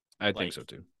 I think so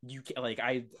too. You can,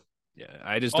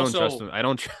 I just don't trust him. I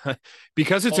don't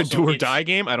because it's a do or die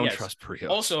game. I don't trust Barrios.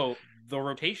 Also, the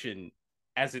rotation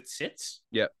as it sits,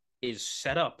 is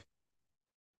set up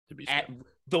to be at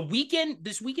the weekend.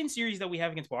 This weekend series that we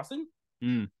have against Boston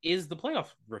is the playoff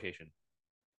rotation.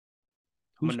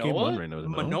 Who's game 1 right now?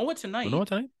 Manoah tonight.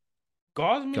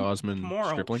 Gosman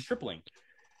tomorrow. Stripling.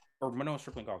 Or Manoah,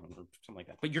 Stripling, Gosman, or something like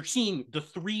that. But you're seeing the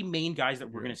 3 main guys that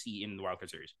we're going to see in the wildcard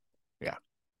series. Yeah.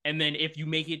 And then if you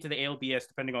make it to the ALDS,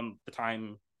 depending on the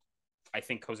time, I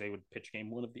think Jose would pitch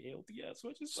game 1 of the ALDS.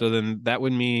 Then that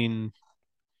would mean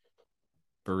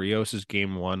Barrios is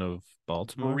game 1 of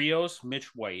Baltimore. Barrios,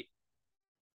 Mitch White,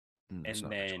 and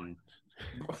then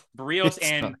Barrios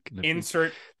and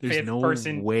insert fifth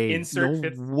person.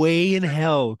 Insert no way in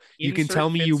hell you can tell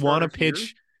me you want to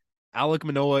pitch Alek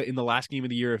Manoah in the last game of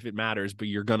the year if it matters, but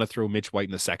you're gonna throw Mitch White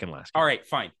in the second last game. All right,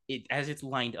 fine. As it's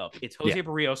lined up, it's Jose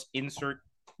Barrios. Insert.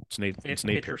 It's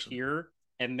Nate Pearson here,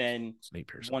 and then it's Nate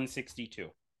Pearson. 162.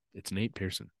 It's Nate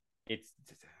Pearson.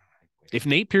 If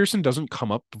Nate Pearson doesn't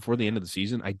come up before the end of the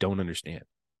season, I don't understand.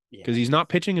 Because he's not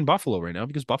pitching in Buffalo right now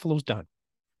because Buffalo's done.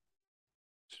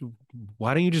 So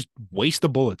why don't you just waste the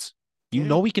bullets? You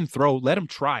know he can throw. Let him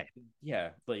try it. Yeah.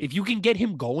 If you can get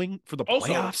him going for the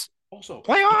playoffs.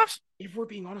 Playoffs? If we're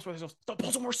being honest with ourselves, the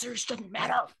Baltimore series doesn't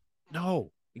matter.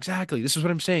 No, exactly. This is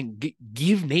what I'm saying.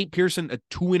 Give Nate Pearson a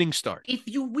 2-inning start. If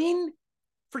you win,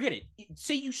 forget it.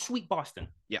 Say you sweep Boston.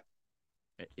 Yeah.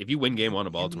 If you win game 1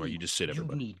 of Baltimore, you just sit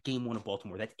everybody. You need game 1 of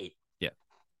Baltimore. That's it. Yeah.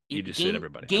 You just sit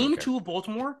everybody. Game 2 of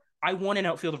Baltimore, I want an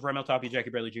outfield of Raimel Tapia, Jackie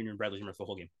Bradley Jr., and Bradley Zimmer for the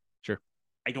whole game. Sure.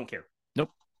 I don't care. Nope.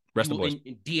 Rest the boys.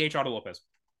 DH Otto Lopez.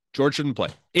 George shouldn't play.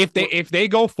 If they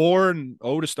go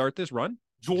 4-0 to start this run,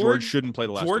 George shouldn't play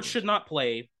the last. George should not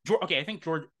play. Okay, I think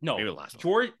George. No, maybe the last.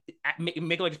 George make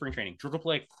it like spring training. George will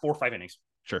play like 4 or 5 innings.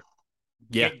 Sure.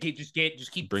 Yeah.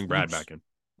 Just keep bring Brad back in.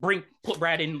 Put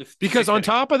Brad in because on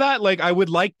top of that, like I would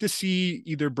like to see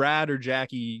either Brad or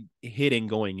Jackie hitting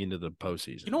going into the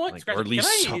postseason. You know what? Or at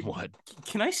least somewhat.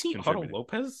 Can I see Otto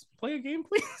Lopez play a game,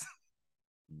 please?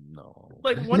 No.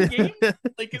 Like 1 game?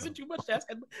 Like, is it too much to ask?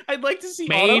 I'd like to see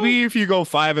maybe Otto. If you go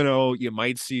 5-0, you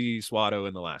might see Swatto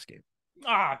in the last game.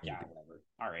 Yeah, whatever.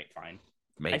 All right, fine.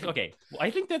 Okay. Well,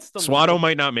 I think that's the Swatto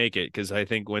might not make it because I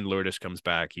think when Lourdes comes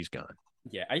back, he's gone.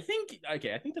 Yeah, I think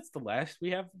that's the last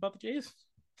we have about the Jays.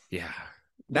 Yeah.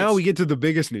 Now we get to the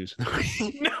biggest news.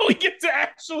 Now we get to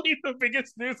actually the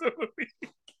biggest news of the week.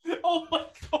 Oh my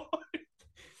god.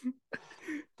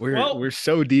 We're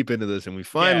so deep into this, and we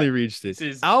finally reached it.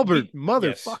 Albert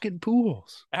motherfucking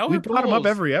Pujols. We brought him up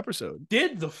every episode.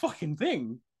 Did the fucking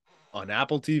thing on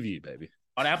Apple TV, baby.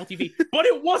 On Apple TV, but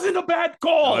it wasn't a bad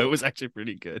call. No, it was actually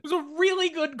pretty good. It was a really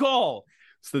good call.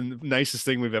 It's the nicest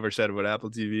thing we've ever said about Apple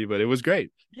TV, but it was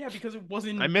great. Yeah, because it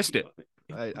wasn't. I missed it.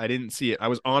 I didn't see it. I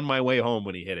was on my way home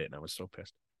when he hit it, and I was so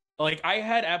pissed. Like I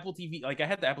had Apple TV, like I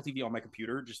had the Apple TV on my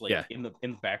computer, just like in the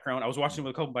background. I was watching it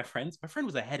with a couple of my friends. My friend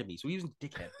was ahead of me, so he was a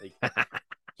dickhead. Like,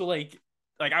 so like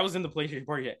I was in the PlayStation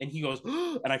party, and he goes,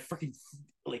 and I freaking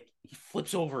he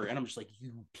flips over, and I'm just like,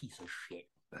 you piece of shit.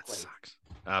 That sucks.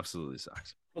 Absolutely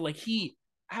sucks. But like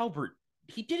Albert,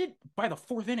 he did it by the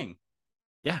 4th inning.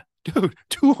 Yeah, dude,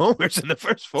 2 homers in the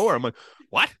first 4. I'm like,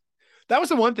 what? That was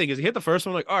the one thing is he hit the first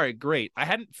one. I'm like, all right, great. I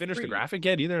hadn't finished the Great. graphic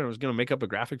yet either. And I was gonna make up a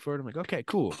graphic for it. I'm like, okay,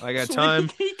 cool. I got So then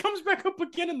time. he comes back up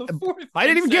again in the fourth I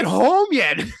and didn't even get says home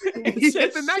yet. and He hit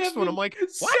says the next one. I'm like,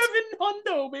 what? 7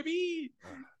 hundo, baby.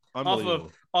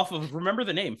 Unbelievable. Off of remember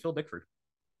the name, Phil Bickford.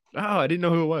 Oh, I didn't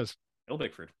know who it was. Phil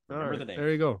Bickford. All Remember right, the name.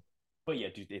 there you go. But yeah,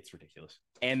 dude, it's ridiculous.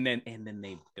 And then they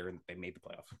made the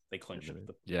playoffs. They clinched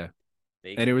the Yeah.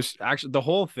 they And it was actually the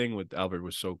whole thing with Albert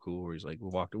was so cool. Where he's like, we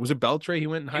walked. Was it Beltray? He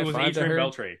went and high it was fived Adrian her.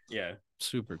 Beltre. Yeah.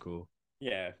 Super cool.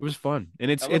 Yeah. It was fun, and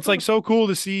I love it's like so cool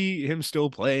to see him still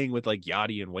playing with like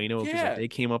Yachty and Wayno because like yeah. they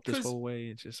came up this whole way.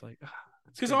 It's just like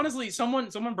Because honestly, someone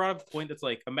brought up the point that's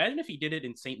like, imagine if he did it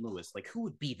in St. Louis. Like, who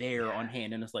would be there on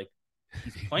hand? And it's like,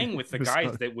 he's playing with the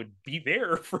guys that would be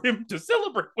there for him to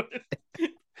celebrate with.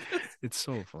 It's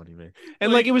so funny, man.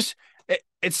 And like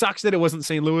it sucks that it wasn't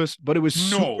St. Louis, but it was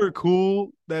super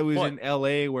cool that it was in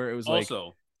LA where it was also,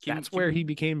 like that's where he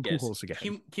became yes, Pujols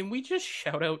again. Can we just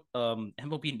shout out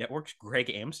MLB Network's Greg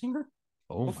Amsinger?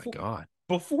 Oh my god.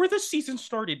 Before the season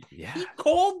started, yeah, he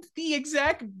called the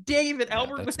exact day that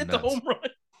Albert hit the home run.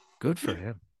 Good for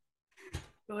him.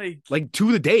 Like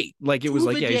to the date. Like it was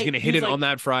like, yeah, he's gonna hit it like, on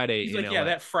that Friday. He's like, LA. Yeah,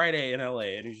 that Friday in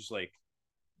LA. And he's just like,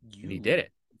 and he did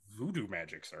it. Voodoo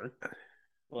magic, sir.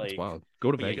 Like, that's wild.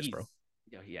 Go to Vegas, bro.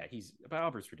 Yeah,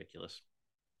 Albert's ridiculous.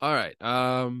 All right.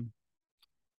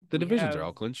 The divisions are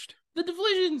all clinched. The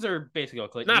divisions are basically all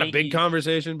clinched. Not a big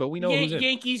conversation, but we know who's in.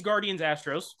 Yankees, Guardians,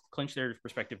 Astros clinched their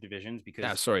respective divisions because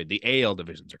the AL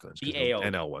divisions are clinched. The AL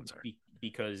NL ones are.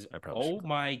 Because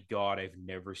my god, I've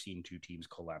never seen two teams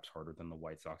collapse harder than the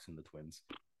White Sox and the Twins.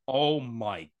 Oh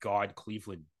my god,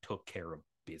 Cleveland took care of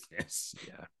business.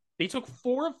 Yeah. They took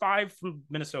 4 of 5 from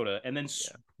Minnesota and then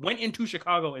went into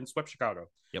Chicago and swept Chicago.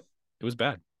 Yep. It was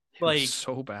bad. It was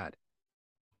so bad.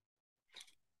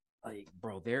 Like,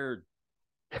 bro, they're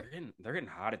getting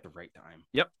hot at the right time.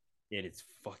 Yep. And it's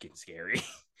fucking scary.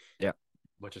 Yeah.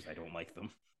 Much as I don't like them.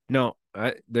 No,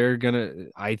 I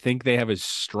think they have a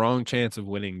strong chance of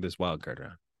winning this wild card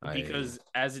round. Because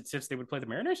as it sits, they would play the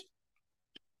Mariners?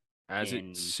 As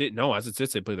it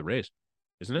sits, they play the Rays.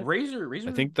 Isn't it? Rays.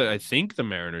 I think the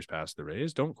Mariners passed the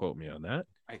Rays. Don't quote me on that.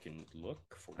 I can look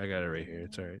for I got it right here.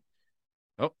 It's all right.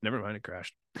 Oh, never mind. It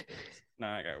crashed.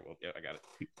 I got it.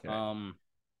 Yeah.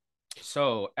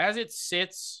 So as it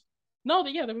sits, they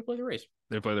would play the Rays.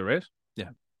 They play the Rays? Yeah.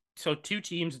 So two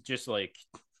teams just like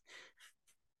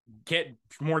get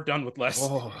more done with less.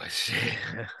 Oh shit.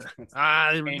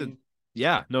 The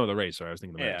Rays. Sorry, I was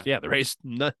thinking the Rays. Yeah, the Rays.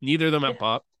 Neither of them have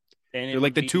pop. And they're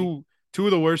like the two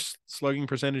of the worst slugging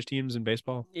percentage teams in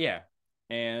baseball. Yeah,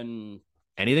 and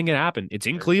anything can happen. It's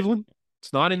in Cleveland.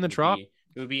 It's not in the Trop.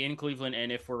 It would be in Cleveland, and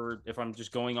if I'm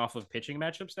just going off of pitching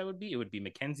matchups, it would be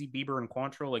McKenzie, Bieber, and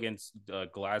Quantrill against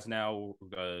Glasnow,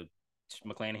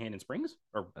 McClanahan, and Springs,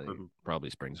 or probably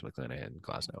Springs, McClanahan, and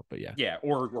Glasnow, but yeah,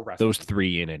 or Rasmussen. Those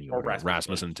three in any order.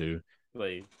 Rasmussen too.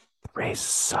 Like, Rays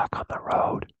suck on the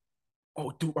road.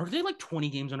 Oh, dude, are they like 20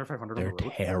 games under 500 on the road? They're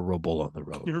terrible on the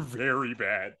road. They're very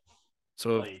bad.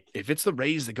 So if it's the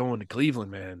Rays that go into Cleveland,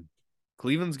 man,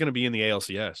 Cleveland's going to be in the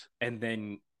ALCS. And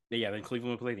then Cleveland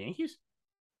will play the Yankees.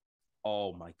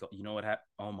 Oh my god! You know what happened?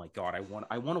 Oh my god! I want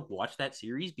to watch that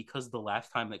series because the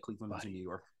last time that Cleveland was in New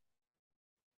York.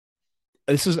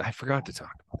 I forgot to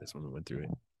talk about this when we went through it.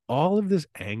 All of this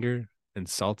anger and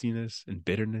saltiness and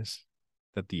bitterness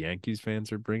that the Yankees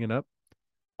fans are bringing up,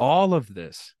 all of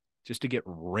this just to get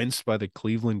rinsed by the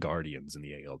Cleveland Guardians in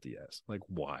the ALDS. Like,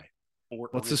 why?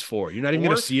 What's this for? You're not even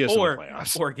going to see us in the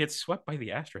playoffs. Or get swept by the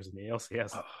Astros in the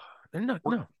ALCS. They're not.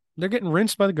 No, they're getting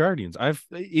rinsed by the Guardians. I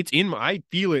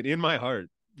feel it in my heart.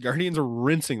 Guardians are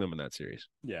rinsing them in that series.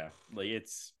 Yeah,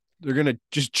 they're gonna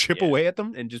just chip away at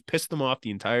them and just piss them off the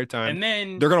entire time. And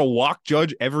then they're gonna walk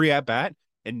Judge every at bat,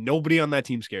 and nobody on that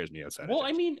team scares me outside. Well,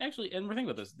 I mean, actually, and we're thinking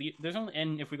about this.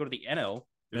 And if we go to the NL,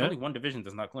 there's only one division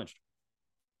that's not clinched.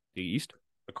 The East.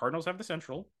 The Cardinals have the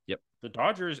Central. Yep. The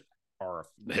Dodgers are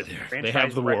they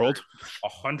have the world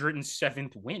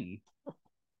 107th win.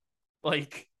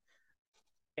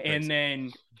 And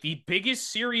then the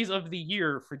biggest series of the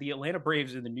year for the Atlanta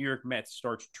Braves and the New York Mets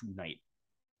starts tonight.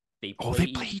 They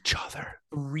play each other.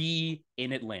 3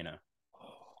 in Atlanta.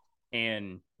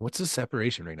 And what's the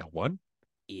separation right now? 1?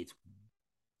 I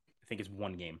think it's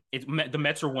 1 game. The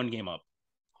Mets are 1 game up.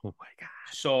 Oh my god.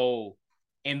 So,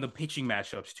 and the pitching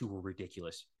matchups too were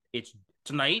ridiculous. It's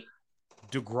tonight,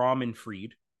 DeGrom and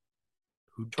Fried.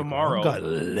 Tomorrow got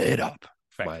lit up.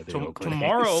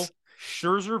 Tomorrow,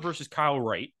 Scherzer versus Kyle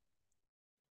Wright.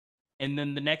 And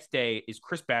then the next day is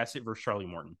Chris Bassett versus Charlie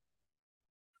Morton.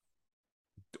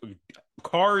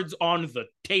 cards on the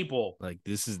table. Like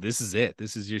this is it.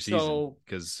 This is your season. So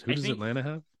Because who I does think Atlanta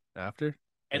have after?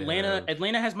 They Atlanta have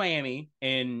Atlanta has Miami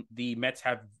and the Mets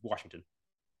have Washington.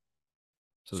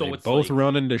 so they So it's both like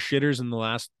run into shitters in the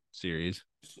last series.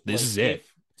 This is it.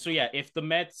 if the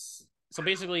Mets so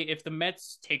basically if the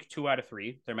Mets take 2 out of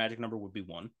 3, their magic number would be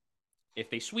 1. If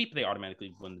they sweep, they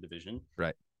automatically win the division.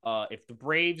 Right. If the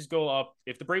Braves go up,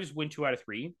 if the Braves win 2 out of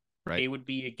 3, Right. they would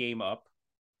be a game up.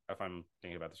 If I'm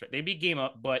thinking about this right, they'd be game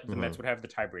up, but the Mets would have the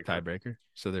tiebreaker. Tiebreaker.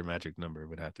 So their magic number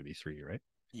would have to be 3, right?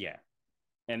 Yeah,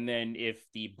 and then if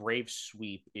the Braves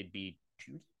sweep, it'd be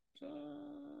uh,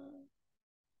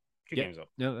 two games up.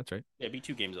 Yeah, that's right. Yeah, it'd be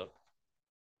 2 games up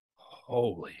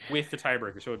Holy, with the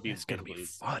tiebreaker. So it'd be it's gonna be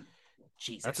fun.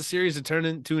 Jesus, That's a series to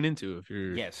tune into if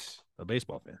you're yes, a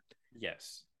baseball fan.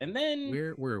 yes, and then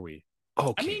Where are we?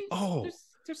 Okay. I mean,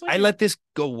 there's like I let this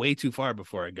go way too far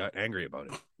before I got angry about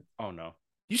it. Oh no.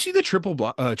 You see the triple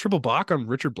block on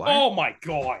Richard Bleier? Oh my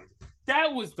god,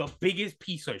 that was the biggest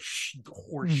piece of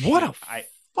horse what shit. a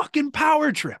fucking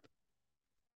power trip!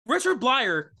 Richard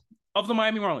Bleier of the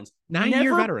Miami Marlins,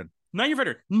 9-year veteran,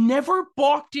 never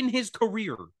balked in his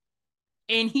career,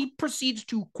 and he proceeds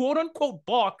to quote unquote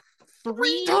balk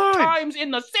 3 times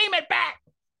in the same at bat.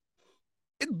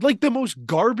 Like the most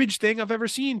garbage thing I've ever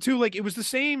seen too. Like it was the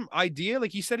same idea.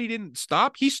 Like he said he didn't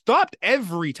stop. He stopped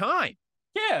every time.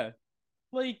 Yeah.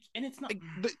 Like, and it's not like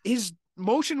his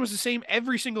motion was the same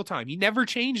every single time. He never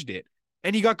changed it,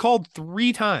 and he got called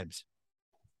 3 times.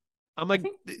 I'm like,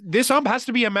 this ump has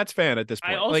to be a Mets fan at this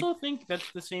point. I also think that's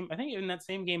the same. I think in that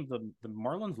same game, the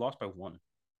Marlins lost by 1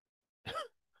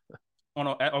 on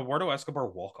a Eduardo Escobar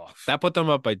walk off. That put them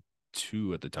up by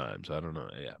 2 at the time. So I don't know.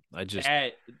 Yeah, I just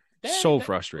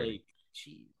frustrating.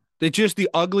 Like, they're just the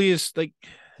ugliest. Like,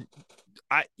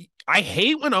 I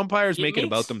hate when umpires make it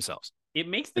about themselves. It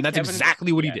makes and that's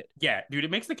exactly what he did. Yeah, dude,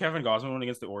 it makes the Kevin Gausman one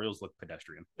against the Orioles look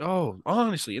pedestrian. Oh,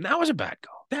 honestly, and that was a bad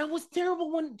call. That was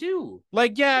terrible one too.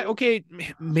 Like, yeah, okay,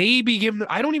 maybe give him.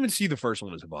 I don't even see the first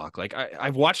one as a balk. Like,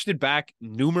 I've watched it back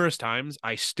numerous times.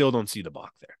 I still don't see the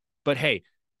balk there. But hey,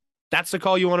 that's the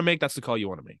call you want to make. That's the call you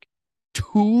want to make.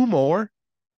 2 more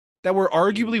that were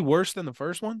arguably worse than the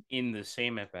first one in the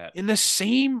same at bat,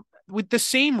 with the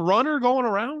same runner going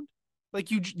around.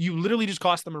 Like you literally just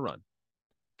cost them a run.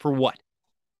 For what?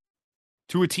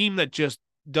 To a team that just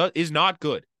is not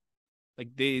good. Like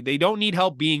they don't need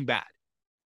help being bad.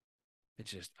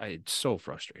 It's so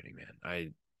frustrating,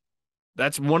 man.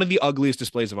 That's one of the ugliest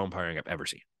displays of umpiring I've ever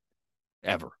seen.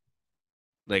 Ever.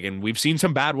 Like, and we've seen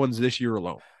some bad ones this year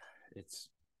alone. It's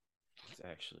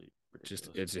actually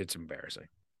ridiculous. It's embarrassing.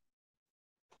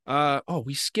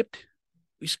 We skipped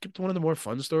one of the more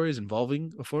fun stories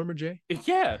involving a former Jay.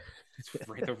 Yeah.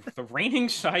 the reigning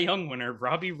Cy Young winner,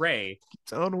 Robbie Ray,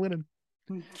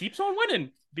 keeps on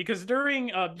winning because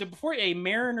during before a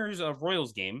Mariners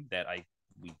Royals game that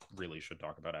we really should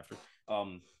talk about after,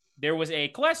 there was a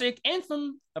classic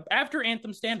after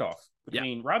anthem standoff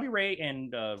between Robbie Ray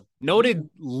and noted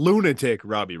lunatic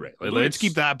Robbie Ray. Let's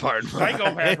keep that part.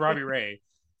 Psychopath Robbie Ray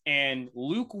and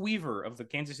Luke Weaver of the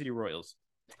Kansas City Royals.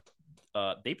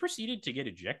 They proceeded to get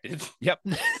ejected. Yep.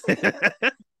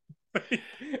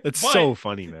 It's so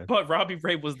funny, man. But Robbie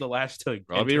Ray was the last to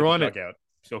Robbie won it,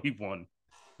 so he won.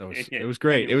 It was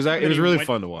great. It was really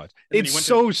fun to watch. It's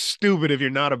so stupid if you're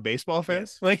not a baseball fan.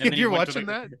 Yes. Like if you're watching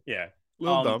that, yeah,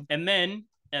 little dumb. And then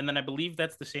I believe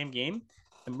that's the same game.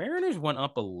 The Mariners went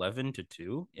up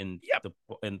 11-2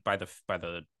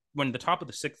 when the top of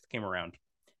the 6th came around,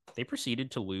 they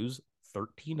proceeded to lose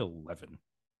 13-11.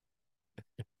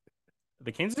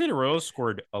 The Kansas City Royals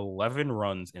scored 11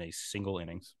 runs in a single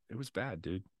inning. It was bad,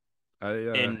 dude.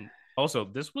 And also,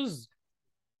 this was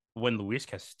when Luis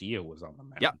Castillo was on the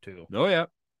mound, too. Oh, yeah.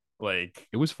 Like,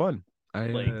 it was fun.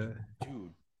 Dude,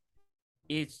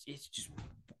 it's just...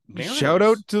 Mariners. Shout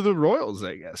out to the Royals,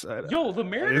 I guess. The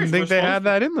Mariners... I didn't think they had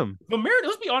that in them. The Mariners...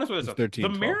 Let's be honest with ourselves. The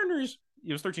Mariners...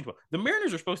 It was 13-12. The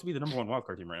Mariners are supposed to be the number 1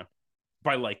 wildcard team right now.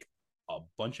 By, like, a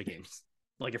bunch of games.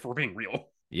 Like, if we're being real.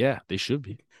 Yeah, they should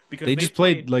be. Because they just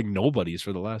played like nobodies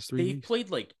for the last 3 weeks. They played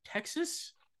like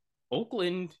Texas,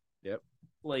 Oakland,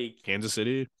 like Kansas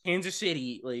City,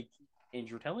 like, and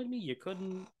you're telling me you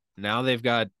couldn't. Now they've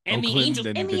got Oakland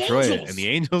and Detroit, and the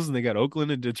Angels, and they got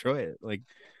Oakland and Detroit. Like,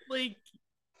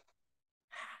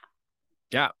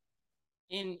 yeah.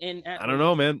 And I don't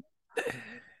know, man.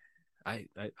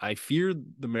 I fear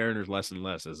the Mariners less and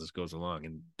less as this goes along,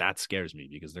 and that scares me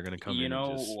because they're going to come in. You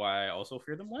know why I also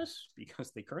fear them less?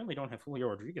 Because they currently don't have Julio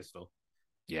Rodriguez still.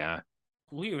 Yeah.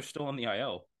 Julio is still on the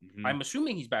IL. Mm-hmm. I'm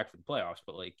assuming he's back for the playoffs,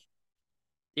 but like,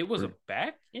 it was a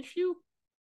back issue.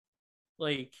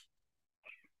 Like,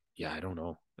 yeah, I don't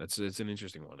know. It's an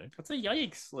interesting one, eh? That's a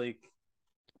yikes. Like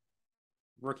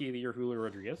rookie of the year, Julio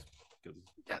Rodriguez.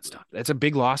 That's tough. That's a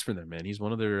big loss for them, man. He's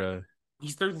one of their.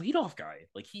 He's their leadoff guy.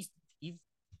 Like he's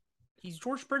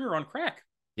George Springer on crack.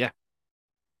 Yeah.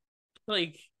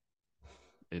 Like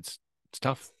it's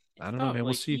tough. I don't know, man. like,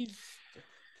 we'll see.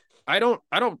 I don't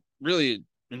really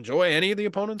enjoy any of the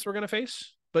opponents we're gonna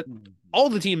face, but all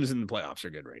the teams in the playoffs are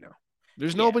good right now.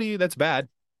 There's nobody that's bad.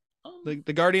 Like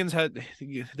the Guardians are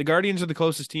the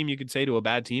closest team you could say to a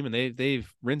bad team, and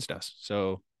they've rinsed us.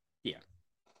 So yeah,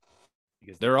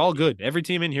 because they're all good. Every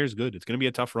team in here is good. It's gonna be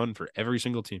a tough run for every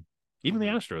single team. Even the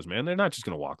Astros, man. They're not just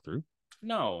gonna walk through.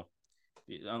 No.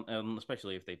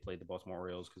 Especially if they played the Baltimore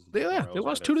Orioles, because they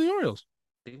lost 2 to the Orioles.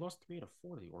 They lost 3 out of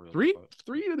 4 to the Orioles. Three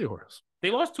to the Orioles.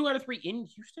 They lost 2 out of 3 in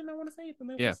Houston, I want to say.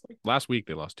 Last week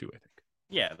they lost 2, I think.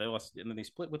 Yeah, they lost, and then they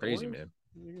split with crazy, the Orioles.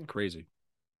 Man. Crazy.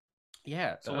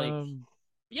 Yeah, so and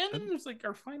then there's like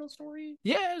our final story.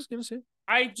 Yeah, I was gonna say.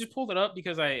 I just pulled it up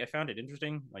because I found it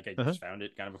interesting. Like I just found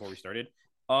it kind of before we started.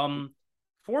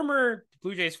 Former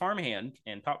Blue Jays farmhand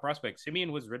and top prospect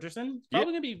Simeon Woods Richardson is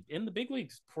probably going to be in the big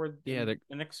leagues for the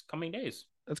next coming days.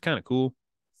 That's kind of cool.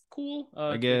 Cool,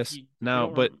 I guess.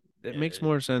 But it makes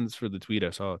more sense for the tweet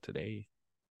I saw today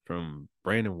from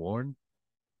Brandon Warren.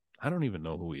 I don't even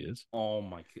know who he is. Oh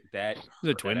my god, that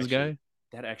the Twins guy.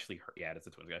 That actually hurt. Yeah, that's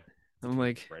the Twins guy. I'm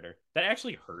like, that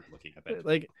actually hurt looking at that.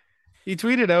 Like, he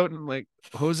tweeted out and like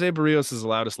Jose Barrios has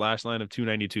allowed a slash line of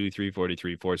 292,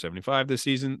 343, 475 this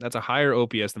season. That's a higher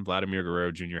OPS than Vladimir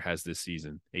Guerrero Jr. has this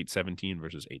season, 817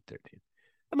 versus 813.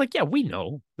 I'm like, yeah, we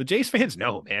know. The Jays fans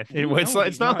know, man.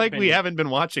 It's not like we haven't been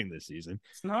watching this season.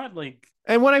 It's not like.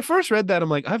 And when I first read that, I'm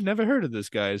like, I've never heard of this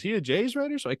guy. Is he a Jays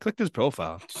writer? So I clicked his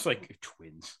profile. It's like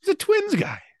Twins. He's a Twins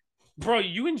guy. Bro,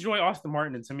 you enjoy Austin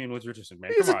Martin and Simeon Woods Richardson,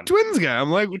 man. He's a Twins guy. I'm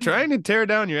like, we're trying to tear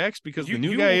down your ex because the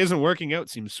new guy isn't working out.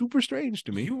 Seems super strange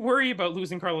to me. You worry about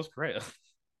losing Carlos Correa. It's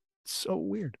so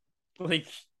weird. Like,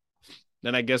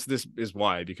 and I guess this is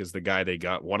why, because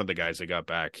one of the guys they got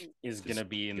back is gonna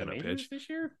be in the majors this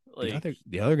year. Like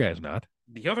the other guy's not.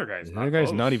 The other guy's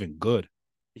not even good.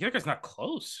 The other guy's not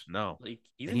close. No. Like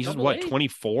he's what,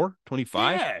 24,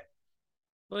 25? Yeah.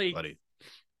 Like, buddy.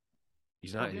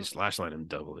 He's not. His slash line in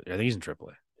double. I think he's in triple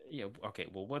A. Yeah. Okay.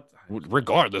 Well, what?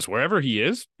 Regardless, wherever he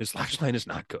is, his slash line is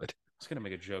not good. I was gonna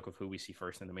make a joke of who we see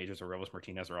first in the majors, or Orelvis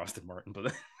Martinez or Austin Martin, but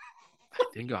I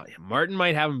think Martin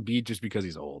might have him beat just because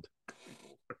he's old.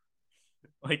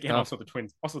 Like, and also the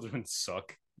Twins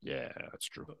suck. Yeah, that's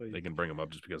true. They can bring him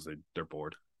up just because they're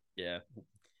bored. Yeah.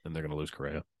 And they're gonna lose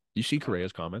Correa. You see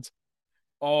Correa's comments?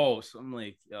 Oh, some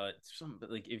like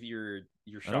if you're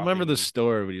shopping. I don't remember the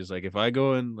store, but he's like, if I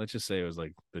go in, let's just say it was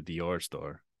like the Dior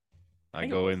store. I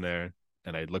go in there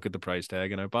and I look at the price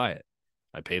tag and I buy it.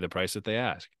 I pay the price that they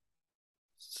ask.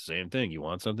 It's the same thing. You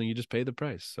want something, you just pay the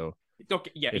price. So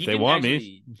okay, yeah, if they want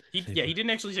me, he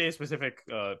didn't actually say a specific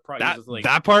price.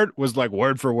 That part was like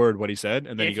word for word what he said,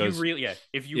 and then he goes,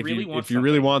 if you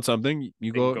really want something,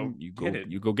 you go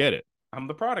get it. I'm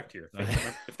the product here.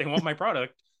 If they want my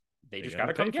product, they just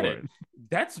gotta come get it.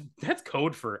 That's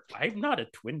code for I'm not a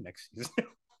Twin next season.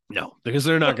 No, because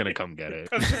they're not gonna come get it.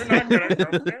 Because they're not gonna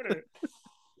come get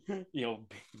it. You know,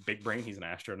 big brain. He's an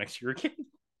Astro next year again.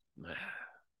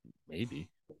 Maybe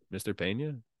Mr.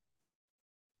 Pena.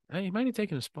 He might have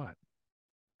taken a spot.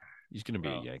 He's gonna be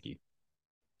a Yankee.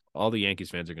 All the Yankees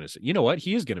fans are gonna say, you know what?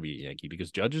 He is gonna be a Yankee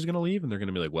because Judge is gonna leave, and they're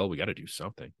gonna be like, well, we got to do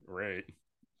something. Right.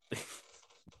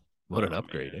 What an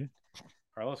upgrade, eh?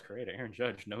 Carlos Correa, Aaron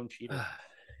Judge, known cheater.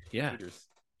 Yeah. Cheaters.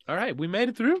 All right, we made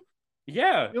it through.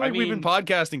 Yeah, I mean, we've been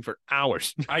podcasting for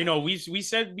hours. I know we've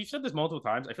said this multiple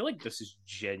times. I feel like this has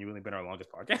genuinely been our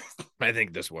longest podcast. I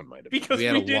think this one might have because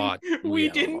we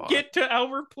didn't get to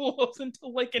our pools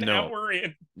until like an hour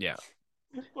in. Yeah,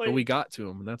 but we got to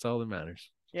them, and that's all that matters.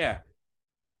 Yeah,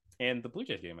 and the Blue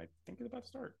Jays game I think is about to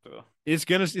start. So.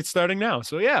 It's starting now.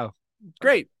 So yeah,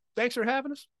 great. Thanks for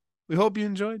having us. We hope you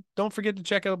enjoyed. Don't forget to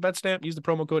check out BetStamp. Use the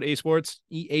promo code ASports,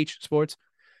 EH Sports,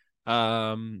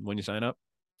 when you sign up.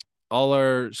 All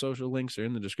our social links are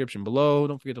in the description below.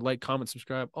 Don't forget to like, comment,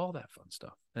 subscribe, all that fun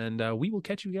stuff. And we will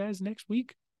catch you guys next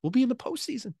week. We'll be in the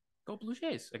postseason. Go Blue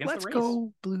Jays against the Rays. Let's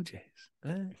go Blue Jays.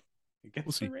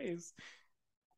 Against the Rays.